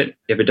intentional about it.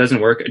 If it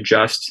doesn't work,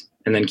 adjust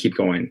and then keep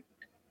going.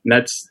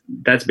 And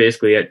that's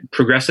basically it.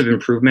 Progressive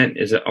improvement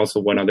is also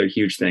one other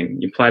huge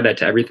thing. You apply that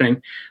to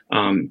everything.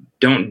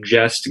 Don't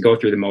just go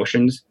through the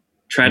motions.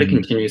 Try to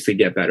continuously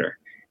get better.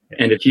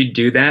 And if you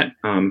do that,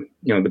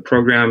 the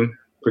program,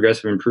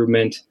 progressive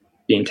improvement,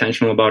 be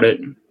intentional about it,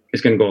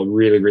 is going to go a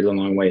really, really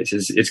long way.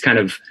 It's kind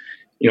of,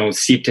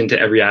 seeped into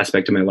every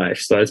aspect of my life.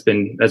 So that's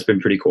been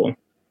pretty cool.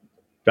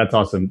 That's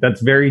awesome.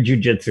 That's very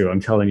jujitsu. I'm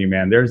telling you,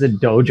 man, there's a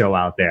dojo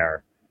out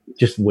there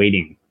just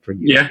waiting for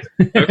you. Yeah.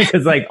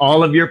 Because like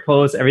all of your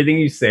posts, everything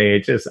you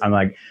say, I'm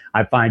like,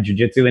 I find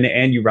jujitsu in it,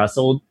 and you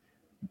wrestled.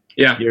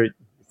 Yeah.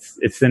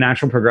 It's the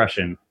natural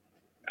progression.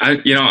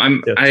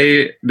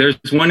 There's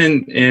one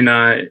in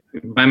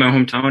by my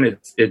hometown.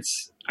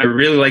 I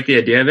really like the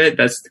idea of it.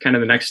 That's kind of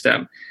the next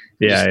step.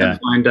 Yeah.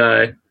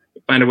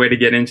 Find a way to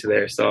get into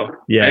there. So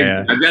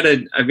I've got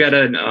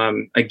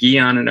a gi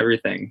on and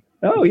everything.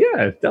 Oh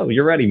yeah. Oh,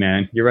 you're ready,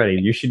 man. You're ready.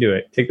 You should do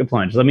it. Take the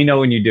plunge. Let me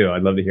know when you do.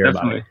 I'd love to hear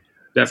about it.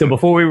 Definitely. So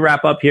before we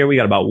wrap up here, we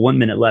got about 1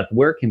 minute left.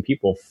 Where can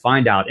people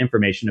find out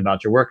information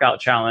about your workout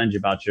challenge,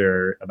 about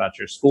your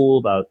school,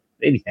 about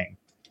anything?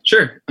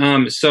 Sure.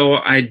 So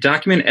I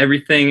document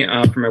everything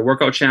for my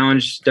workout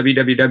challenge,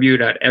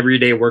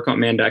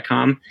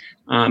 www.everydayworkoutman.com.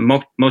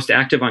 Most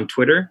active on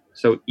Twitter,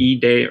 so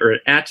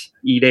at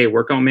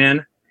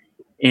eDayWorkoutMan.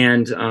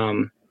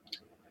 And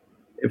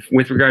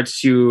with regards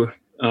to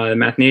the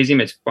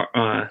Mathnasium, it's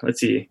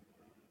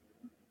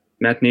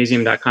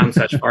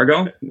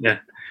mathnasium.com/Fargo. Yeah.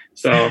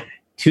 So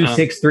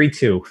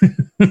 2632.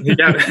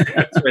 Yeah,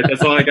 that's right.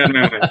 That's all I got in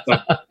my mind. So,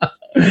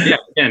 yeah,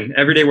 again,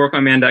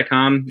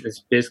 everydayworkoutman.com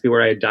is basically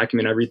where I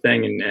document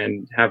everything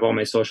and have all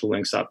my social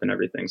links up and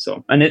everything.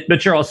 So,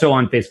 but you're also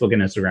on Facebook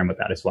and Instagram with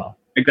that as well.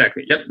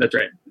 Exactly. Yep, that's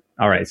right.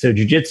 All right. So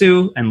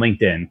jiu-jitsu and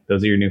LinkedIn,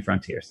 those are your new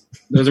frontiers.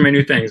 Those are my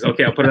new things.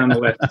 Okay, I'll put it on the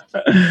list.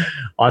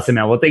 Awesome,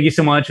 man. Well, thank you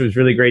so much. It was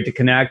really great to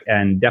connect.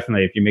 And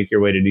definitely, if you make your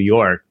way to New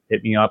York,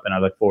 hit me up. And I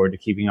look forward to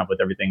keeping up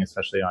with everything,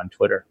 especially on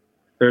Twitter.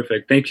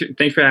 Perfect. Thanks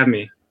for having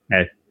me.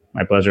 Hey,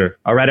 my pleasure.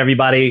 All right,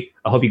 everybody.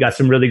 I hope you got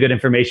some really good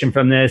information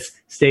from this.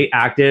 Stay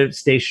active,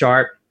 stay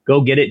sharp,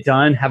 go get it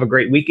done. Have a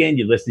great weekend.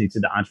 You're listening to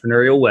the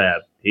Entrepreneurial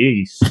Web.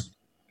 Peace.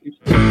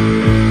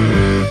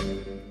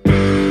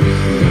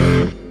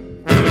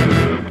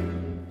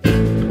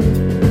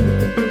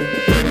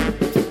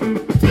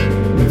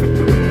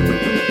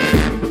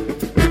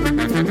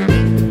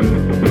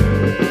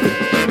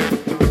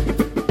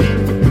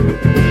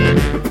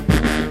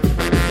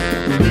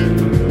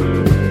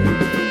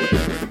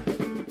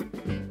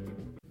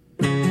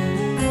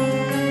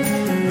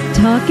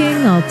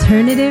 Talking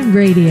Alternative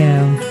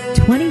Radio,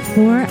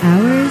 24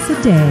 hours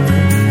a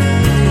day.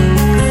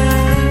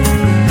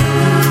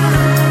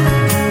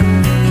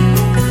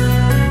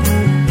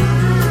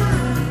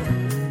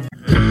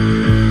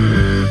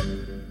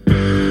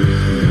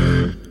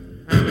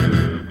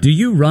 Do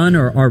you run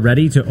or are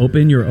ready to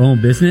open your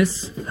own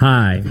business?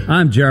 Hi,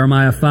 I'm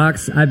Jeremiah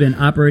Fox. I've been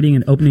operating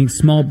and opening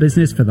small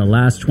business for the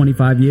last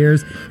 25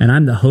 years, and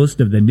I'm the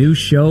host of the new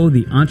show,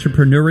 The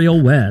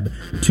Entrepreneurial Web.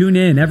 Tune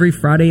in every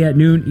Friday at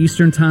noon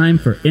Eastern Time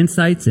for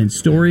insights and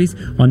stories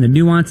on the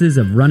nuances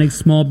of running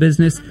small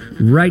business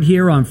right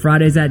here on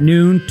Fridays at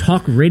noon,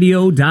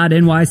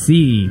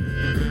 talkradio.nyc.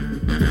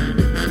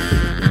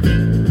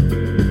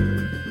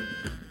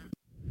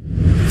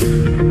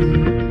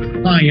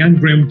 Hi, I'm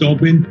Graham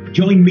Dobbin.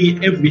 Join me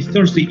every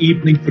Thursday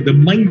evening for the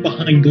Mind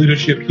Behind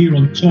Leadership here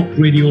on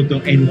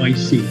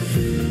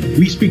talkradio.nyc.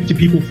 We speak to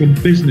people from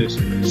business,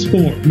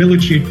 sport,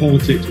 military and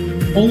politics,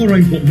 all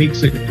around what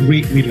makes a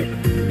great leader.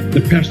 The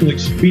personal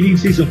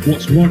experiences of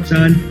what's worked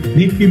and,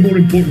 maybe more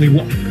importantly,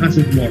 what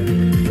hasn't worked.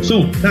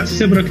 So, that's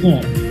 7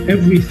 o'clock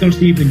every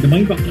Thursday evening, the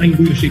Mind Behind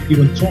Leadership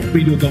here on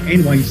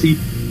talkradio.nyc.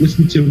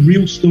 Listen to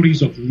real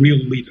stories of real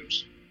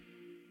leaders.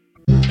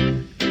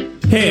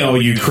 Hey,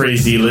 all you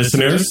crazy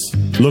listeners.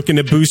 Looking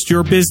to boost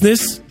your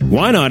business?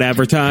 Why not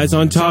advertise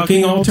on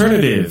Talking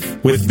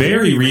Alternative with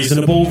very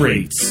reasonable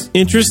rates?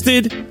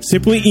 Interested?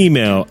 Simply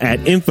email at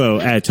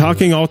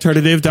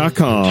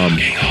info@talkingalternative.com.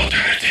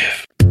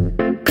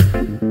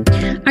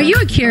 Are you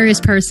a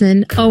curious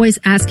person, always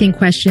asking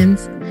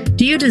questions?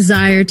 Do you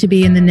desire to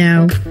be in the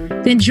know?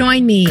 Then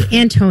join me,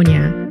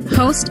 Antonia,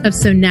 host of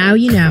So Now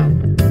You Know,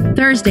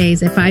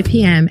 Thursdays at 5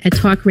 p.m. at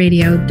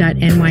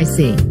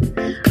talkradio.nyc.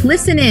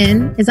 Listen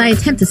in as I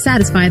attempt to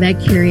satisfy that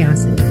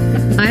curiosity.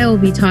 I will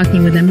be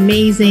talking with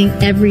amazing,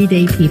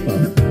 everyday people.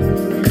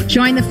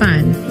 Join the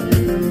fun.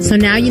 So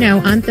Now You Know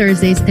on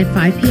Thursdays at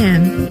 5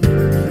 p.m.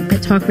 at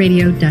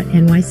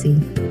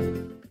talkradio.nyc.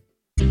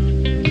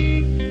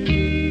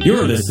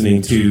 You're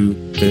listening to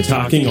the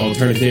Talking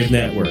Alternative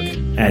Network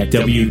at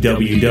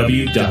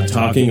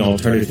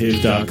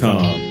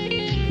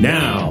www.talkingalternative.com.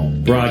 Now,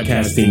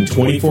 broadcasting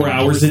 24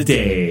 hours a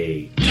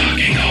day.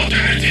 Talking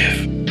Alternative.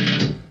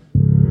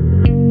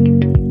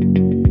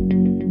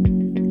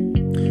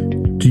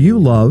 Do you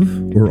love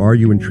or are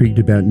you intrigued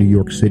about New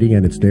York City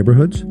and its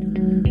neighborhoods?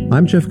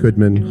 I'm Jeff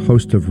Goodman,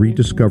 host of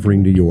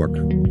Rediscovering New York,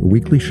 a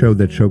weekly show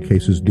that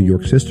showcases New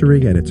York's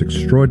history and its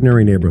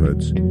extraordinary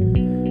neighborhoods.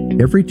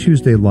 Every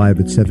Tuesday live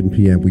at 7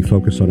 p.m., we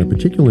focus on a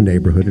particular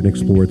neighborhood and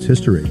explore its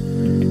history,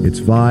 its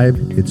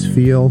vibe, its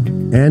feel,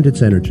 and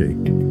its energy.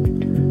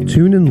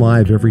 Tune in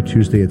live every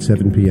Tuesday at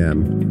 7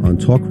 p.m. on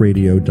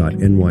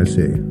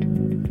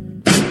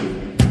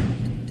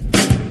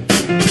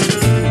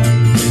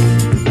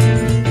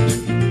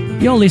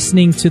talkradio.nyc. You're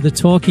listening to the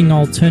Talking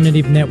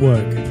Alternative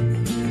Network.